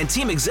 coaches, and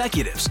team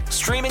executives,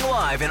 streaming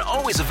live and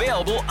always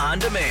available on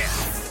demand.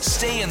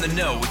 Stay in the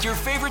know with your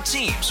favorite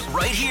teams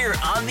right here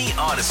on the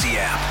Odyssey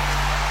app.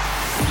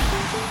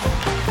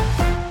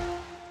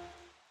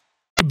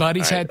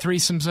 Buddies had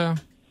threesomes, though?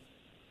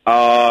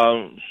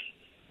 I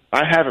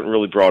haven't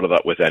really brought it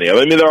up with any of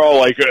them. I mean, they're all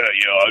like,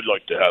 I'd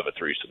like to have a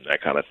threesome,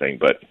 that kind of thing,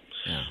 but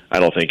I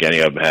don't think any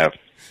of them have.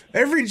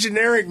 Every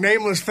generic,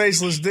 nameless,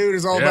 faceless dude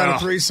is all about a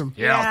threesome.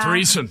 Yeah,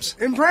 threesomes.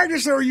 In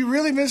practice, though, are you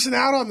really missing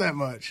out on that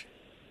much?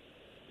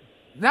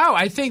 No,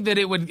 I think that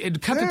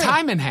it'd cut the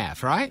time in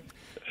half, right?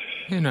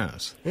 Who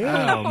knows?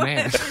 Yeah. Oh,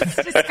 man. It's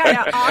just kind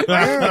of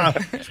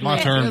awkward. It's my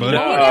turn,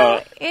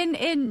 buddy.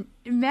 And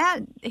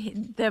Matt,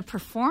 the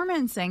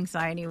performance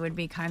anxiety would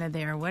be kind of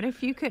there. What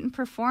if you couldn't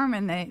perform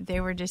and they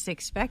were just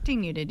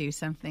expecting you to do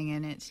something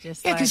and it's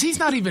just because he's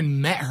not even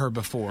met her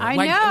before. I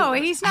know.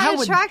 He's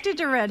not attracted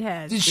to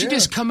redheads. Did she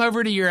just come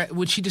over to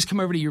would she just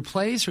come over to your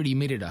place, or do you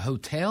meet at a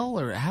hotel,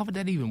 or how would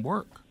that even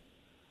work?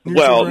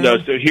 Well, no,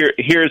 so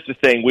here's the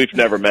thing. We've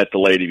never met the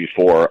lady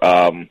before.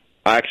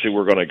 Actually,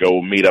 we're going to go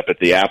meet up at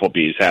the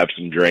Applebee's, have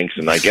some drinks,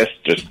 and I guess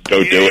just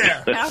go do it.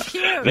 How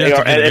cute.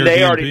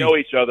 They already know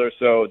each other,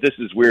 so this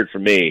is weird for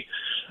me.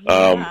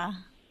 I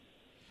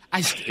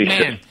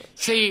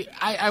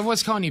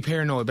was calling you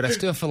paranoid, but I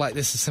still feel like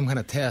this is some kind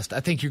of test.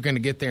 I think you're going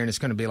to get there, and it's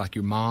going to be like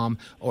your mom,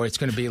 or it's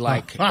going to be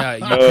like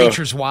your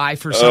preacher's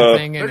wife or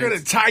something. They're going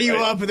to tie you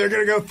up, and they're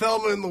going to go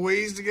Thelma and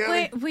Louise together.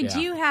 Wait, would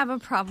you have a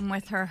problem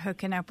with her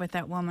hooking up with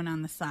that woman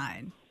on the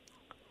side?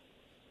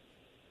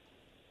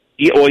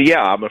 Yeah, well, yeah,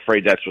 I'm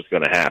afraid that's what's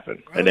going to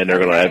happen, and then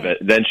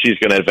then she's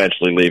going to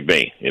eventually leave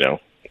me.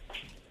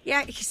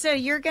 Yeah, so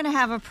you're going to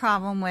have a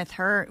problem with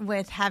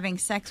having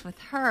sex with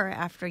her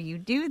after you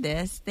do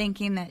this,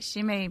 thinking that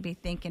she may be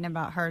thinking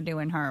about her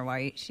doing her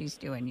while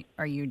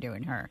are you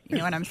doing her? You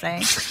know what I'm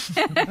saying?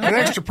 An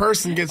extra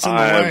person gets in the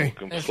way.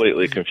 I'm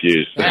completely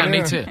confused. Yeah,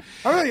 me too.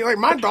 Like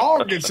my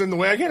dog gets in the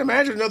way. I can't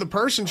imagine another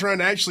person trying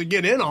to actually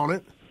get in on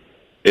it.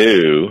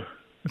 Ew.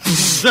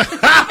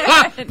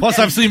 Plus,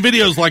 I've seen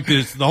videos like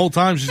this. The whole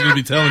time she's going to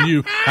be telling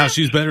you how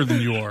she's better than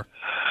you are.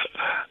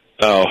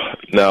 Oh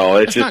no,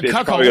 it's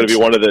probably going to be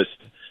one of those.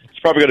 It's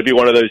probably going to be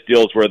one of those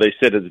deals where they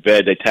sit at the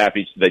bed, they tap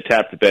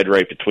the bed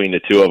right between the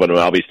two of them, and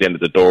I'll be standing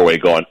at the doorway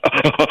going,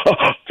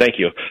 "Thank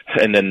you,"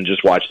 and then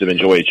just watch them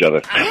enjoy each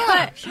other.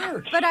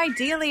 But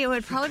ideally, it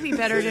would probably be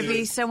better to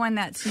be someone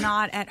that's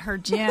not at her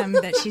gym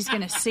that she's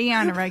going to see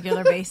on a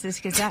regular basis,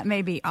 because that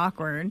may be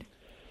awkward.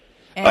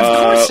 And of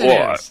course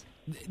it is.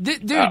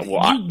 Dude,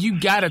 you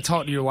got to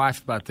talk to your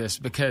wife about this,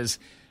 because,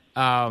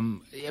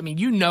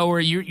 you know her.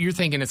 You're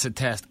thinking it's a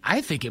test. I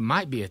think it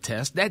might be a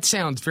test. That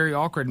sounds very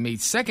awkward to me.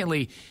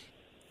 Secondly,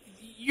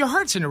 your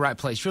heart's in the right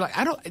place. You're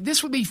like,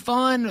 this would be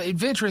fun,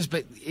 adventurous,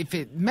 but if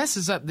it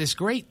messes up this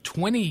great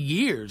 20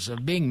 years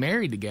of being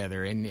married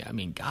together,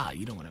 and, God,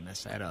 you don't want to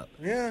mess that up.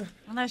 Yeah.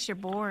 Unless you're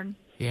bored.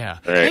 Yeah.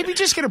 Right. Maybe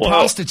just get a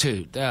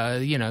prostitute,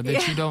 that you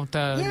don't,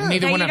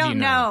 neither one of you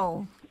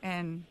know.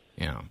 And,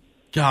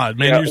 God,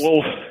 man.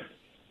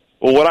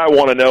 Well, what I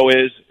want to know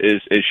is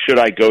should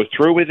I go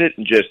through with it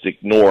and just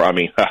ignore,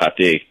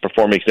 the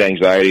performance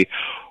anxiety,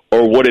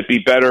 or would it be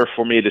better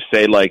for me to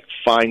say, like,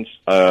 find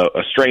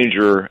a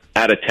stranger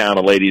out of town,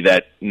 a lady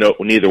that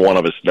neither one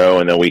of us know,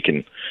 and then we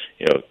can,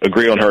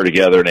 agree on her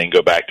together and then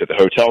go back to the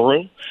hotel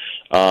room?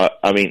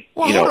 Knowing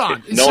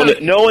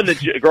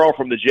the girl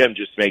from the gym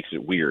just makes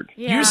it weird.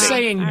 Yeah. You're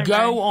saying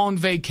go on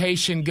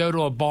vacation, go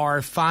to a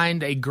bar,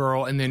 find a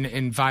girl, and then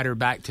invite her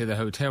back to the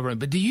hotel room.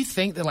 But do you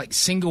think that, like,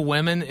 single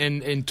women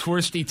in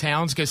touristy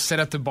towns go set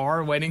up the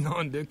bar waiting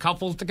on the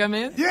couples to come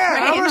in? Yeah,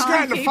 I almost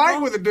got in a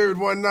fight with a dude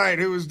one night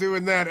who was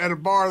doing that at a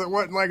bar that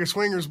wasn't like a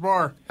swingers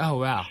bar. Oh,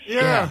 wow.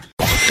 Yeah.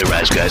 The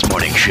Rise Guys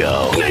Morning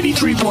Show.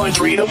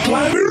 93.3 The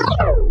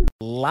Planet.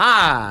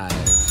 Live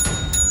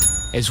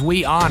as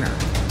we honor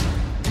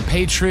and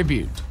pay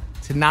tribute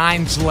to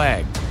Nine's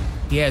leg.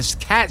 He has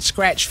cat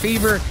scratch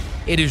fever.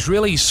 It is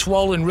really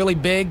swollen, really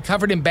big,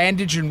 covered in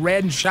bandage and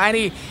red and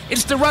shiny.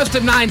 It's the roast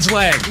of Nine's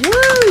leg.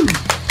 Woo!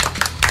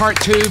 Part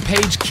 2,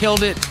 Paige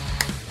killed it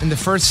in the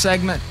first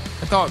segment.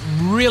 I thought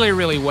really,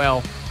 really well.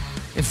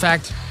 In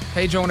fact,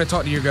 Paige, I want to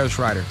talk to your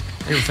ghostwriter.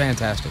 They were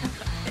fantastic.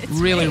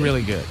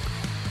 Really good.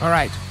 All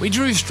right, we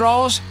drew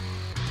straws.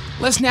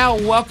 Let's now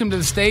welcome to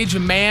the stage a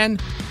man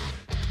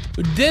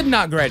who did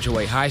not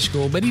graduate high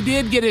school, but he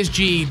did get his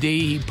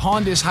GED. He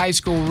pawned his high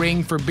school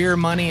ring for beer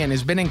money and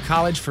has been in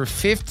college for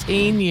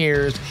 15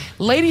 years.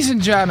 Ladies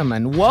and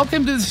gentlemen,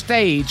 welcome to the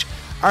stage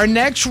our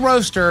next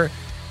roaster,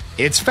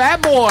 It's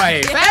Fat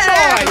Boy.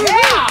 Fat Boy,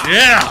 yeah.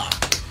 Yeah.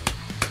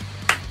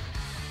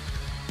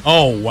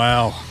 Oh,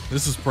 wow.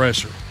 This is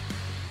pressure.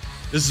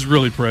 This is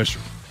really pressure.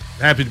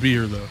 Happy to be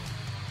here, though.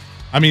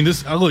 I mean,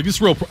 look,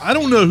 it's real. I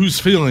don't know who's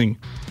feeling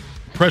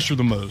pressure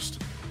the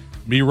most.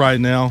 Me right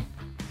now,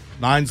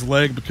 Nine's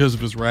leg because of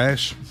his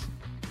rash,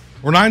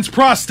 or Nine's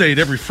prostate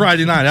every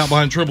Friday night out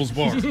behind Tribble's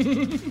bar.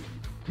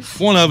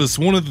 One of us,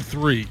 one of the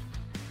three,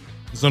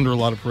 is under a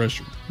lot of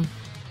pressure.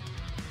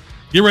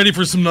 Get ready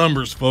for some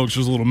numbers, folks.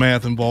 There's a little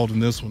math involved in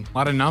this one. A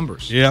lot of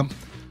numbers. Yeah.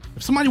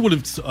 If somebody would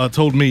have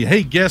told me,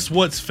 hey, guess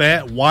what's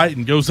fat, white,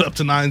 and goes up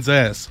to Nine's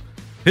ass,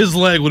 his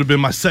leg would have been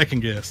my second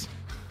guess.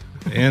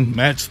 And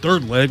Matt's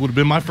third leg would have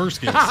been my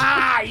first guess.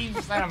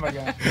 You son of a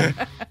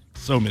gun.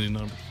 So many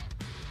numbers.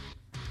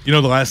 You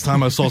know, the last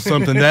time I saw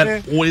something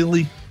that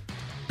oily,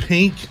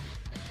 pink,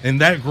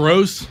 and that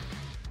gross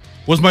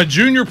was my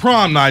junior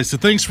prom night. So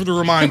thanks for the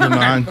reminder,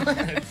 Nine.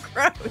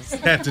 Gross.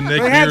 Captain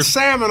Nick They here. had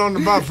salmon on the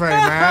buffet,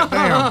 Matt.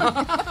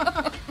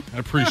 Damn. I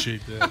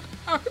appreciate that.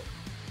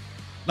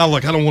 Now,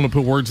 look, I don't want to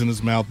put words in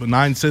his mouth, but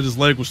Nine said his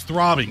leg was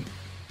throbbing.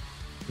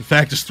 In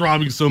fact, it's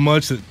throbbing so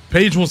much that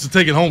Paige wants to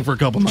take it home for a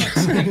couple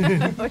nights.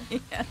 Oh,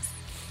 yes.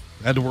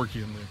 I had to work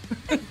you in there.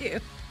 Thank you.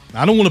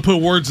 I don't want to put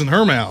words in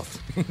her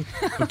mouth.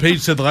 But Paige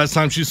said the last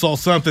time she saw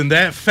something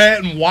that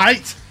fat and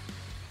white,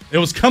 it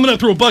was coming up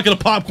through a bucket of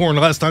popcorn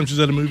the last time she was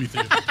at a movie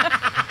theater.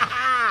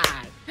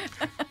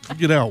 You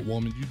get out,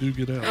 woman. You do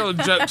get out. Little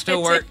joke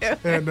still works.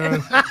 It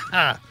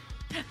does.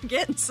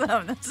 Getting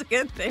some. That's a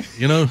good thing.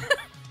 You know,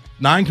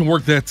 Nine can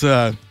work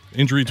that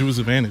injury to his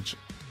advantage.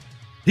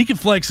 He can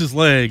flex his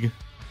leg,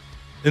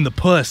 and the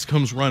pus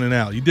comes running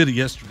out. He did it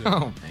yesterday. Oh,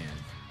 man.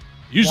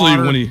 Usually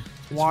Water. when he...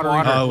 Water.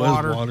 Oh,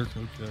 Water. it was water.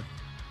 Okay.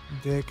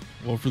 Dick.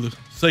 Well, for the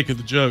sake of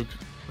the joke,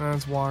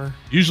 That's water.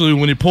 usually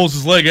when he pulls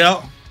his leg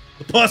out,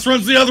 the pus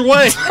runs the other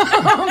way.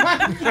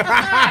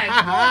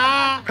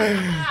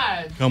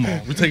 Come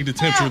on. We're taking the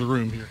temperature of the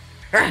room here.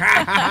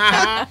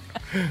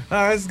 Oh,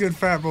 that's a good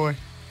fat boy.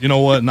 You know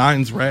what?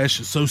 Nine's rash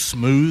is so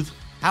smooth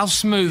How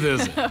smooth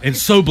is it? and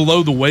so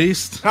below the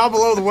waist How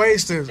below the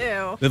waist is it?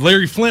 Ew. that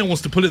Larry Flint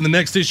wants to put it in the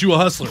next issue of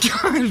Hustler.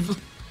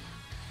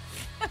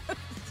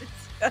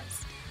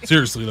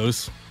 Seriously, though,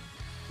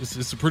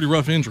 it's a pretty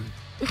rough injury.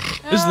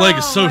 His leg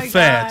is so my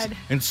fat God.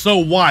 and so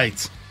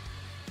white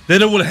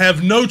that it would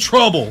have no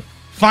trouble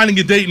finding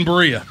a date in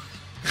Berea.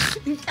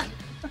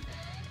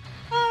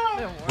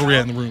 Where we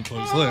at in the room,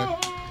 folks?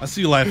 Look, I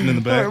see you laughing in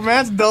the back.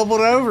 Matt's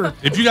doubled over.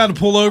 If you got to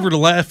pull over to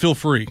laugh, feel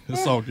free.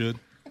 It's all good.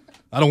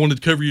 I don't want to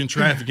cover you in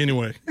traffic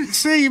anyway.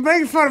 See, you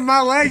making fun of my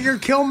leg, you're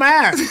kill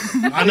Matt.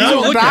 I know.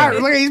 Look at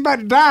it. Look, he's about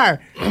to die.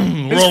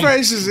 His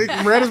face is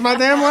red as my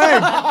damn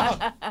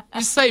leg.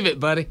 Just save it,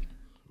 buddy.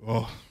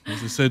 Oh,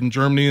 as I said in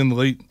Germany in the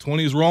late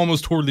 20s, we're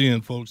almost toward the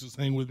end, folks. Just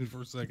hang with me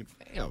for a second.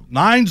 Damn.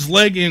 Nine's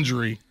leg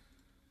injury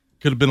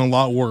could have been a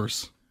lot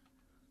worse.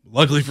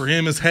 Luckily for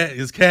him, his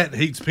cat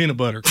hates peanut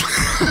butter.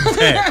 His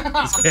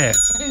cat.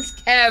 His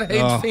cat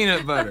hates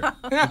peanut butter.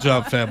 Good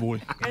job, fat boy.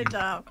 Good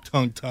job.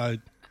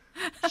 Tongue-tied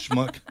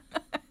schmuck.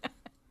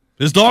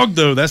 His dog,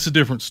 though, that's a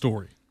different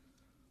story.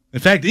 In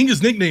fact,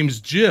 Inga's nickname is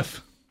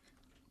Jif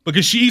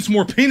because she eats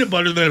more peanut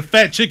butter than a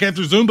fat chick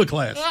after Zumba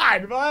class.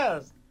 God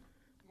bless.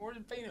 More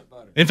than peanut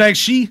butter. In fact,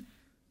 she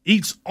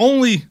eats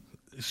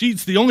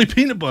the only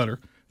peanut butter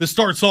that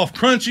starts off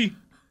crunchy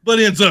but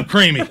ends up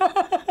creamy.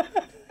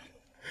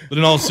 But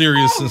in all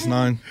seriousness,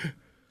 Nine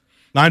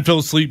fell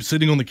asleep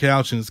sitting on the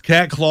couch and his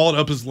cat clawed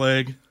up his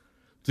leg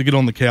to get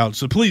on the couch.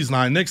 So please,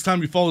 Nine, next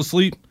time you fall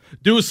asleep,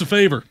 do us a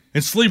favor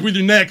and sleep with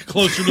your neck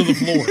closer to the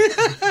floor.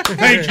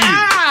 Thank you.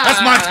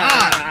 That's my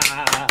time.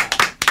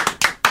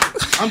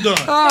 I'm done.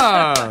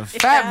 Oh,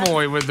 fat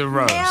boy with the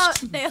roast.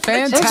 Nailed it.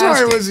 Fantastic. I'm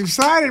sorry, I was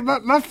excited.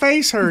 My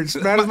face hurts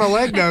as bad as my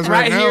leg does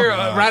right now. here,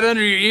 right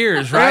under your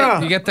ears, right?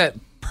 Yeah. You get that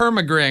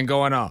permagrin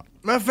going on.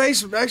 My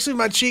face, actually,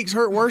 my cheeks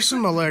hurt worse than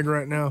my leg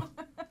right now.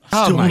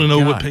 I still my want to know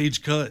God. what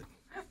Paige cut.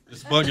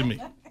 It's bugging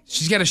me.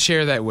 She's got to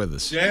share that with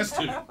us. She has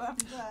to.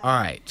 All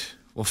right.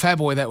 Well, fat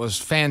boy, that was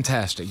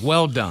fantastic.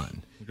 Well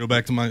done. Go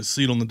back to my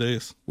seat on the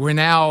dais. We're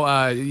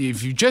now,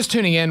 if you're just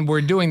tuning in, we're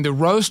doing the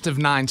roast of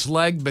Nine's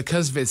leg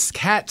because of his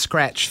cat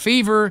scratch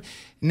fever.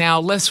 Now,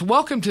 let's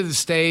welcome to the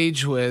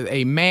stage with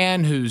a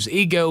man whose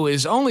ego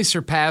is only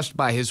surpassed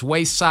by his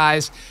waist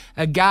size,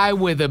 a guy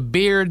with a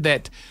beard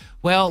that,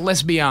 well,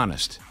 let's be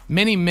honest,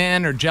 many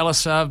men are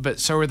jealous of, but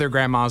so are their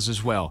grandmas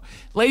as well.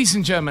 Ladies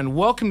and gentlemen,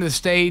 welcome to the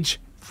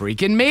stage,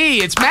 Freaking Me.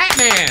 It's Matt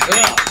Man.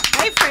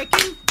 Hey,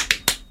 freaking.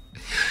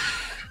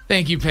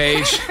 Thank you,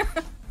 Paige.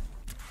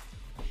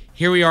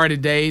 Here we are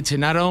today to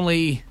not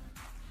only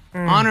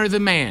honor the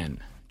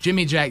man,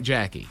 Jimmy Jack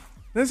Jackie,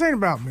 This ain't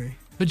about me.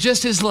 but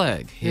just his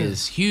leg,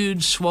 his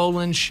huge,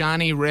 swollen,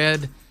 shiny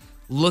red,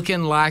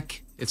 looking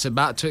like it's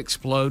about to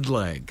explode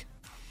leg.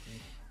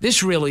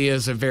 This really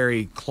is a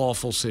very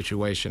clawful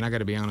situation, I got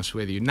to be honest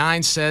with you.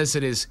 Nine says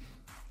that his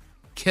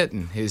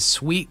kitten, his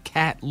sweet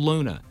cat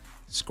Luna,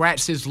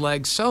 scratched his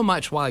leg so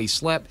much while he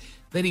slept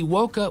that he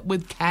woke up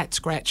with cat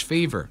scratch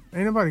fever.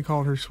 Ain't nobody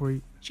called her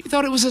sweet. She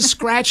thought it was a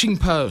scratching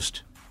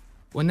post.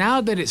 Well,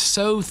 now that it's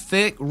so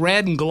thick,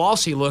 red, and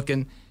glossy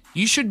looking,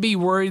 you should be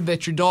worried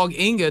that your dog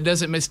Inga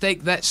doesn't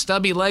mistake that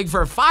stubby leg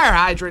for a fire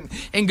hydrant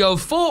and go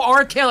full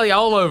R. Kelly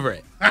all over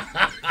it.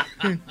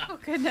 Oh,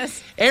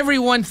 goodness.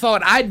 Everyone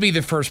thought I'd be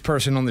the first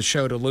person on the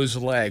show to lose a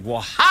leg.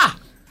 Well, ha!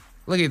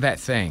 Look at that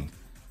thing.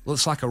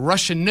 Looks like a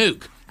Russian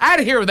nuke. Out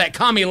of here with that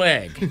commie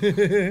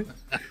leg.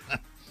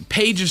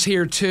 Paige is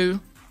here, too.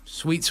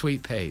 Sweet,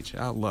 sweet Paige.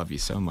 I love you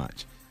so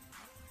much.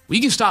 Well,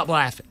 you can stop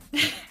laughing.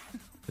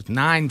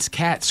 Nine's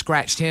cat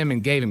scratched him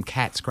and gave him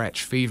cat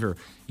scratch fever.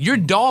 Your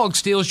dog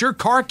steals your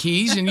car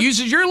keys and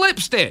uses your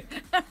lipstick.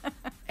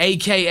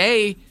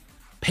 AKA,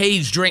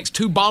 Paige drinks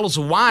 2 bottles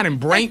of wine and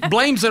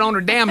blames it on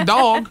her damn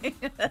dog.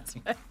 That's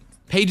right.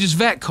 Paige's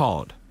vet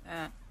called.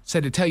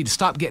 Said to tell you to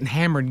stop getting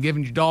hammered and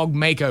giving your dog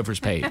makeovers,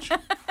 Paige.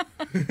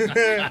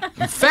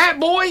 You fat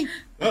boy.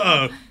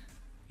 Uh-oh.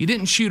 You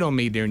didn't shoot on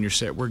me during your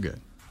set. We're good.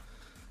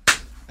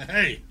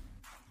 Hey.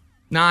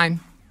 9.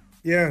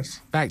 Yes.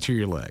 Back to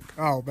your leg.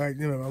 Oh,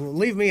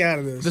 leave me out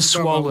of this. The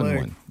swollen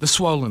one. The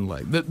swollen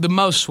leg. The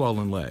most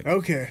swollen leg.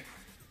 Okay.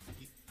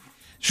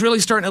 It's really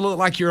starting to look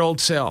like your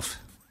old self.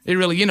 It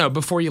really,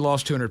 before you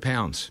lost 200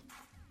 pounds.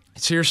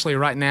 Seriously,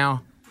 right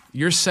now,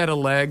 your set of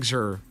legs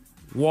are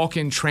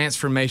walk-in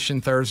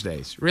transformation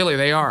Thursdays. Really,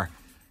 they are.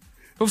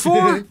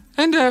 Before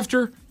and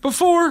after.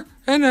 Before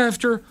and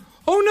after.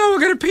 Oh, no,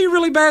 I got to pee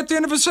really bad at the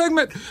end of a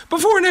segment.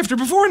 Before and after,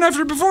 before and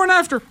after, before and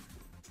after.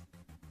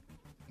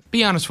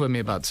 Be honest with me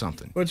about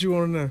something. What you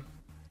want to know?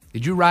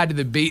 Did you ride to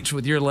the beach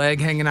with your leg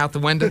hanging out the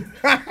window?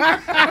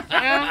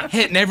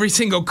 Hitting every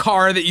single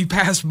car that you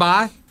passed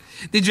by?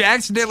 Did you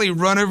accidentally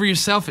run over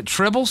yourself at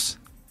Tribbles?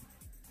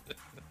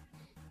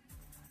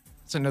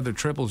 That's another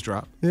Tribbles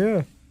drop.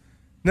 Yeah.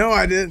 No,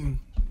 I didn't.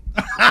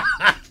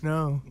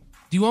 No.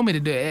 Do you want me to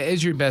do,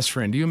 as your best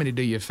friend, do you want me to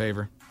do you a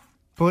favor?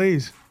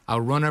 Please.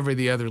 I'll run over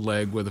the other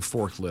leg with a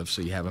forklift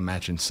so you have a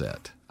matching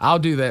set. I'll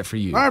do that for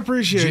you. I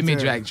appreciate Jimmy,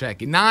 that.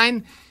 Jackie.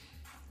 9,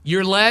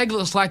 your leg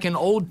looks like an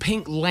old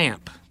pink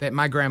lamp that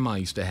my grandma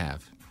used to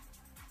have.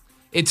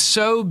 It's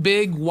so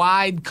big,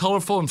 wide,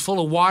 colorful, and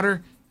full of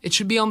water, it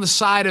should be on the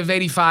side of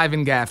 85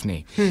 in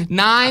Gaffney.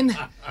 9,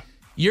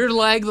 your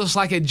leg looks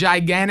like a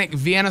gigantic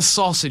Vienna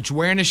sausage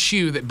wearing a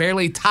shoe that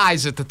barely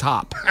ties at the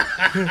top.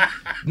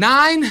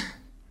 9,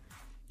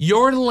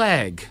 your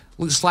leg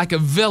looks like a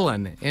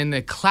villain in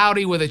the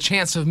Cloudy with a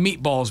Chance of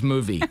Meatballs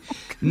movie.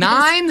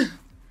 9,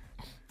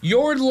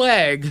 your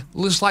leg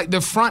looks like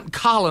the front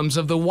columns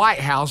of the White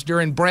House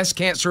during Breast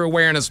Cancer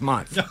Awareness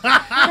Month.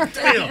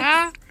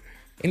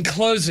 In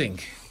closing,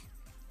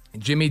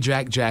 Jimmy,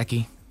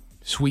 Jackie,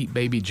 sweet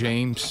baby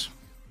James,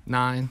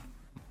 9,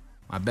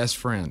 my best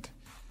friend.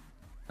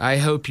 I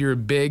hope your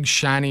big,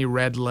 shiny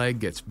red leg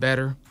gets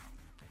better.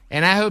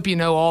 And I hope you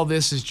know all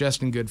this is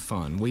just in good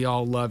fun. We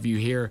all love you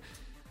here.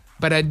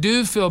 But I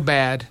do feel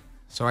bad,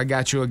 so I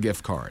got you a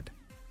gift card.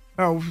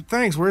 Oh,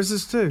 thanks. Where's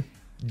this to?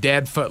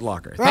 Dead Foot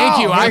Locker. Thank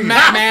you. I'm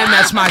Matt Man.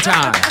 That's my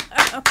time.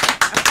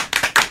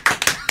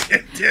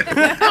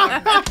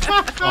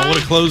 Oh, what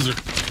a closer.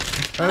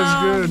 That was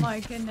good. Oh, my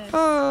goodness.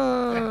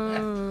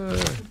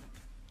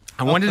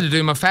 I wanted to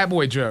do my fat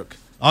boy joke.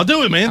 I'll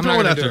do it, man. I'm Throw not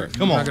it gonna out do there. it.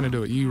 Come on. I'm not going to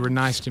do it. You were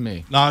nice to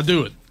me. No, I'll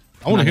do it.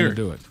 I want to hear it.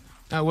 Do it.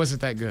 No, it wasn't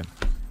that good.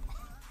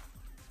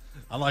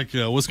 I like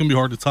what's going to be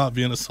hard to top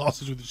Vienna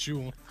sausage with the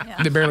shoe on.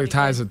 Yeah. It barely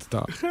ties at the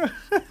top.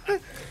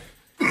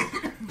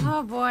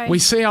 Oh, boy. We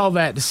say all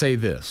that to say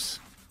this.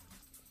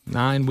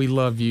 9, we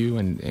love you,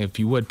 and if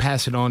you would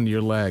pass it on to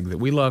your leg, that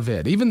we love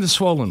it, even the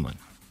swollen one.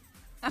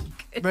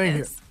 Thank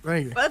you.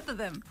 Thank you. Both of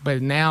them.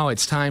 But now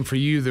it's time for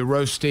you, the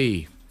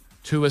roastee,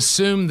 to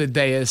assume the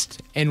dais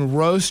and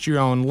roast your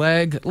own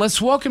leg.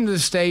 Let's welcome to the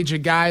stage a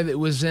guy that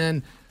was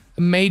in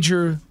a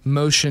major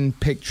motion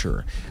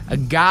picture, a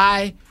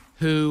guy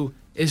who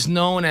is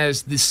known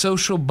as the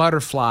social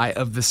butterfly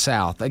of the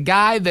South, a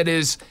guy that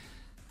is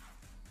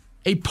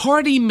a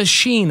party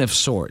machine of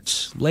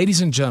sorts.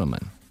 Ladies and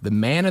gentlemen, the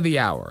man of the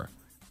hour,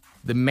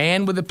 the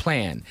man with a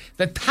plan,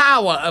 the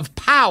tower of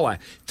power,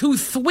 too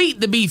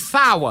sweet to be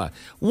sour.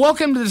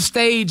 Welcome to the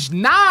stage,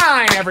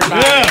 9,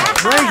 everybody. Yeah,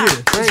 thank you.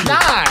 It's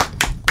 9.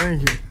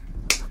 Thank you.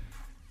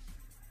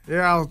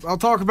 Yeah, I'll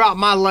talk about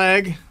my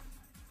leg.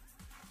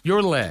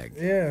 Your leg.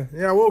 Yeah,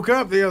 I woke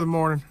up the other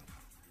morning.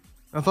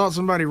 I thought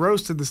somebody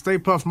roasted the Stay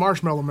Puft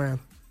Marshmallow Man.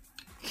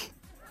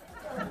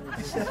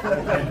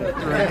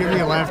 Right, give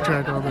me a laugh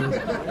track on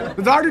this.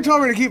 The doctor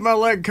told me to keep my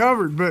leg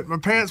covered, but my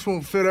pants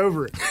won't fit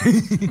over it.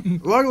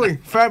 Luckily,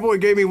 Fat Boy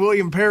gave me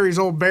William Perry's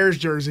old Bears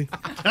jersey.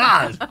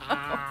 God.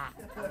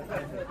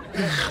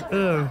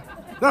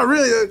 Not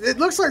really. It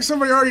looks like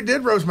somebody already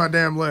did roast my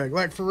damn leg.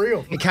 Like, for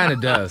real. It kind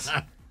of does.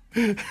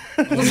 It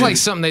looks like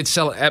something they'd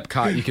sell at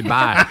Epcot you could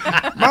buy.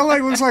 My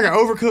leg looks like an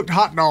overcooked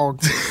hot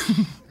dog.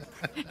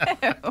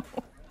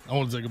 I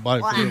want to take a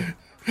bite for real.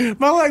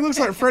 My leg looks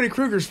like Freddy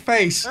Krueger's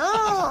face. Look,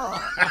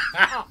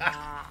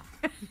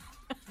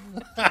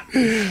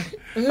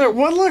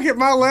 one look at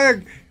my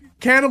leg,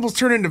 cannibals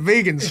turn into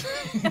vegans.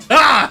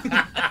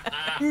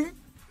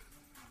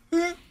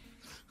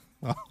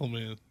 Oh,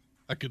 man.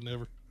 I could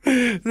never.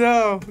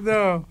 No.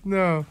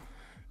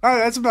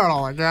 That's about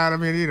all I got. I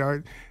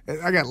mean,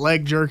 I got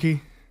leg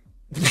jerky.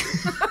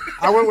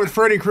 I went with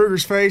Freddy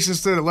Krueger's face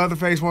instead of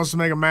Leatherface wants to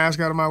make a mask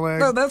out of my leg.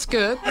 No, that's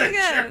good.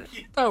 Good.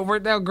 Oh, it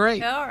worked out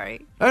great. All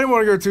right. I didn't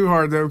want to go too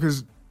hard, though,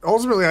 because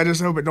ultimately I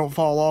just hope it don't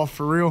fall off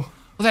for real.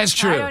 Well, that's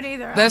true. I don't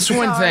either. That's I'm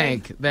one sorry.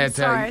 thing that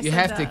Sorry I you said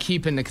have to that.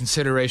 keep into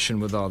consideration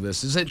with all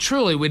this is that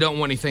truly we don't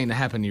want anything to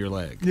happen to your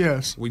leg.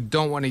 Yes. We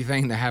don't want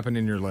anything to happen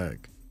in your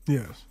leg.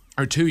 Yes.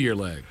 Or to your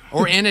leg.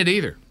 Or in it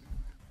either.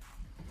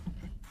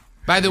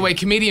 By the way,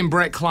 comedian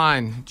Brett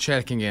Klein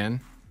checking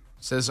in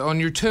says, on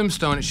your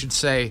tombstone it should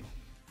say,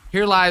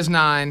 here lies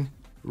 9,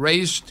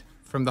 raised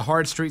from the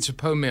hard streets of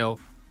Poe Mill,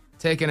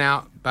 taken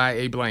out by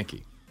a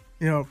blankie.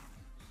 Yep.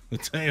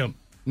 Damn.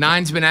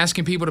 9's been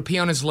asking people to pee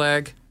on his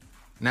leg,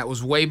 and that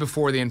was way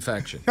before the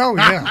infection. Oh,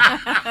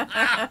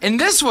 yeah. And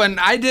this one,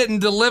 I didn't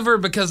deliver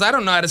because I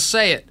don't know how to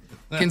say it.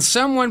 Can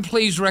someone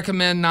please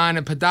recommend 9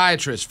 a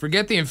podiatrist?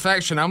 Forget the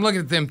infection. I'm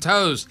looking at them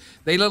toes.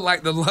 They look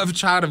like the love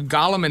child of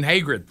Gollum and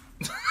Hagrid.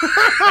 Is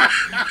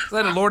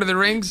that a Lord of the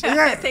Rings?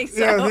 Yeah, I think so.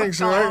 Yeah, I think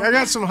so. I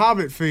got some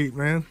Hobbit feet,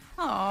 man.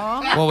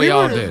 Aw. Well, we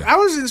all do. I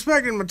was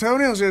inspecting my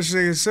toenails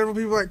yesterday, and several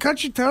people were like,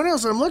 cut your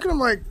toenails. And I'm looking at them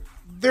like,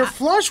 they're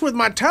flush with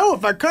my toe.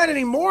 If I cut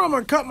any more, I'm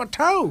going to cut my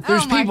toe.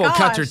 There's Oh, my people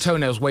cut their gosh.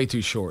 toenails way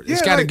too short. It's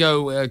Yeah, got to like-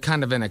 go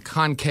kind of in a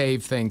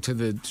concave thing to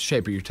the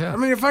shape of your toe. I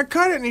mean, if I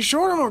cut it any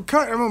short, I'm going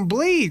to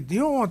bleed. You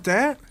don't want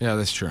that. Yeah,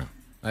 that's true.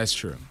 That's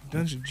true.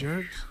 Bunch of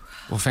jerks.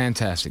 Well,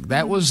 fantastic.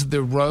 That was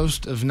the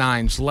roast of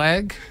 9's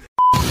leg.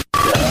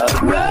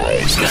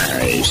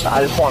 I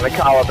just want to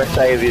call up and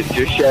say that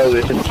your show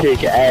is a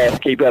kick ass.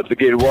 Keep up the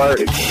good work.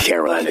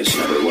 Carolina's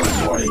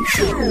 #1 morning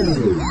show.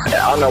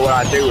 I don't know what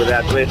I'd do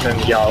without listening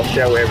to y'all's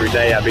show every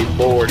day. I'd be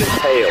bored as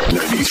hell.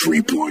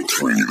 93.3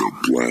 The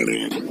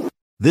Planet.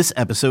 This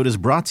episode is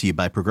brought to you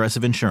by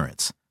Progressive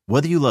Insurance.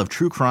 Whether you love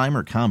true crime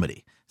or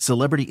comedy,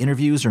 celebrity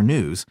interviews or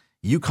news,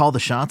 you call the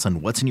shots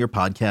on what's in your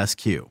podcast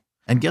queue.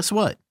 And guess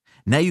what?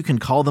 Now you can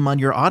call them on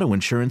your auto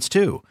insurance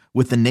too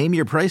with the Name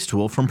Your Price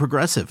tool from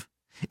Progressive.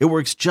 It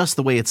works just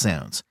the way it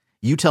sounds.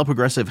 You tell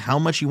Progressive how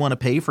much you want to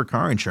pay for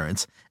car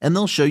insurance, and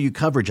they'll show you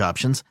coverage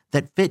options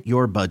that fit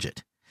your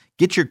budget.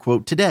 Get your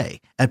quote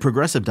today at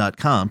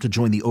Progressive.com to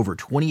join the over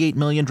 28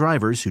 million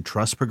drivers who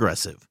trust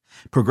Progressive.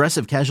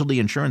 Progressive Casualty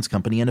Insurance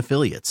Company and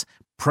Affiliates.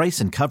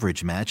 Price and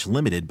coverage match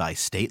limited by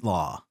state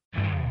law.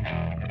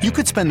 You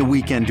could spend the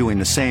weekend doing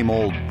the same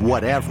old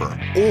whatever,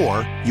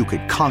 or you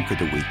could conquer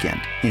the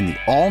weekend in the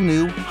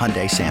all-new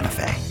Hyundai Santa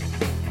Fe.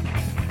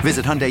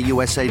 Visit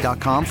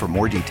HyundaiUSA.com for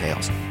more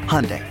details.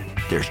 Hyundai,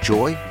 there's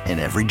joy in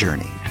every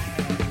journey.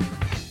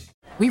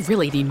 We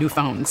really need new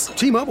phones.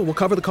 T-Mobile will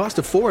cover the cost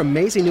of 4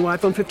 amazing new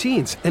iPhone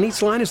 15s, and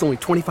each line is only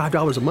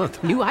 $25 a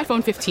month. New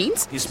iPhone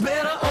 15s? It's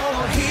better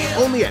over here.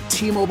 Only at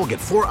T-Mobile, get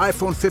 4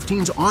 iPhone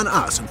 15s on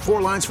us and 4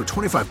 lines for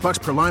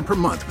 $25 per line per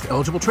month with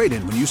eligible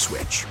trade-in when you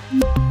switch.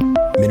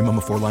 Minimum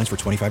of 4 lines for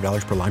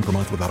 $25 per line per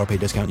month with auto pay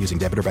discount using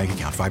debit or bank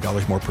account.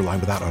 $5 more per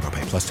line without auto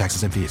pay, plus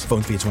taxes and fees.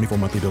 Phone fee at 24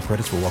 monthly bill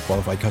credits for well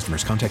qualified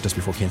customers. Contact us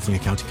before canceling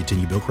account to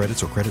continue bill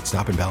credits or credit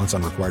stop and balance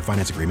on required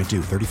finance agreement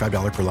due.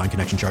 $35 per line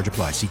connection charge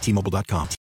applies. See T-Mobile.com.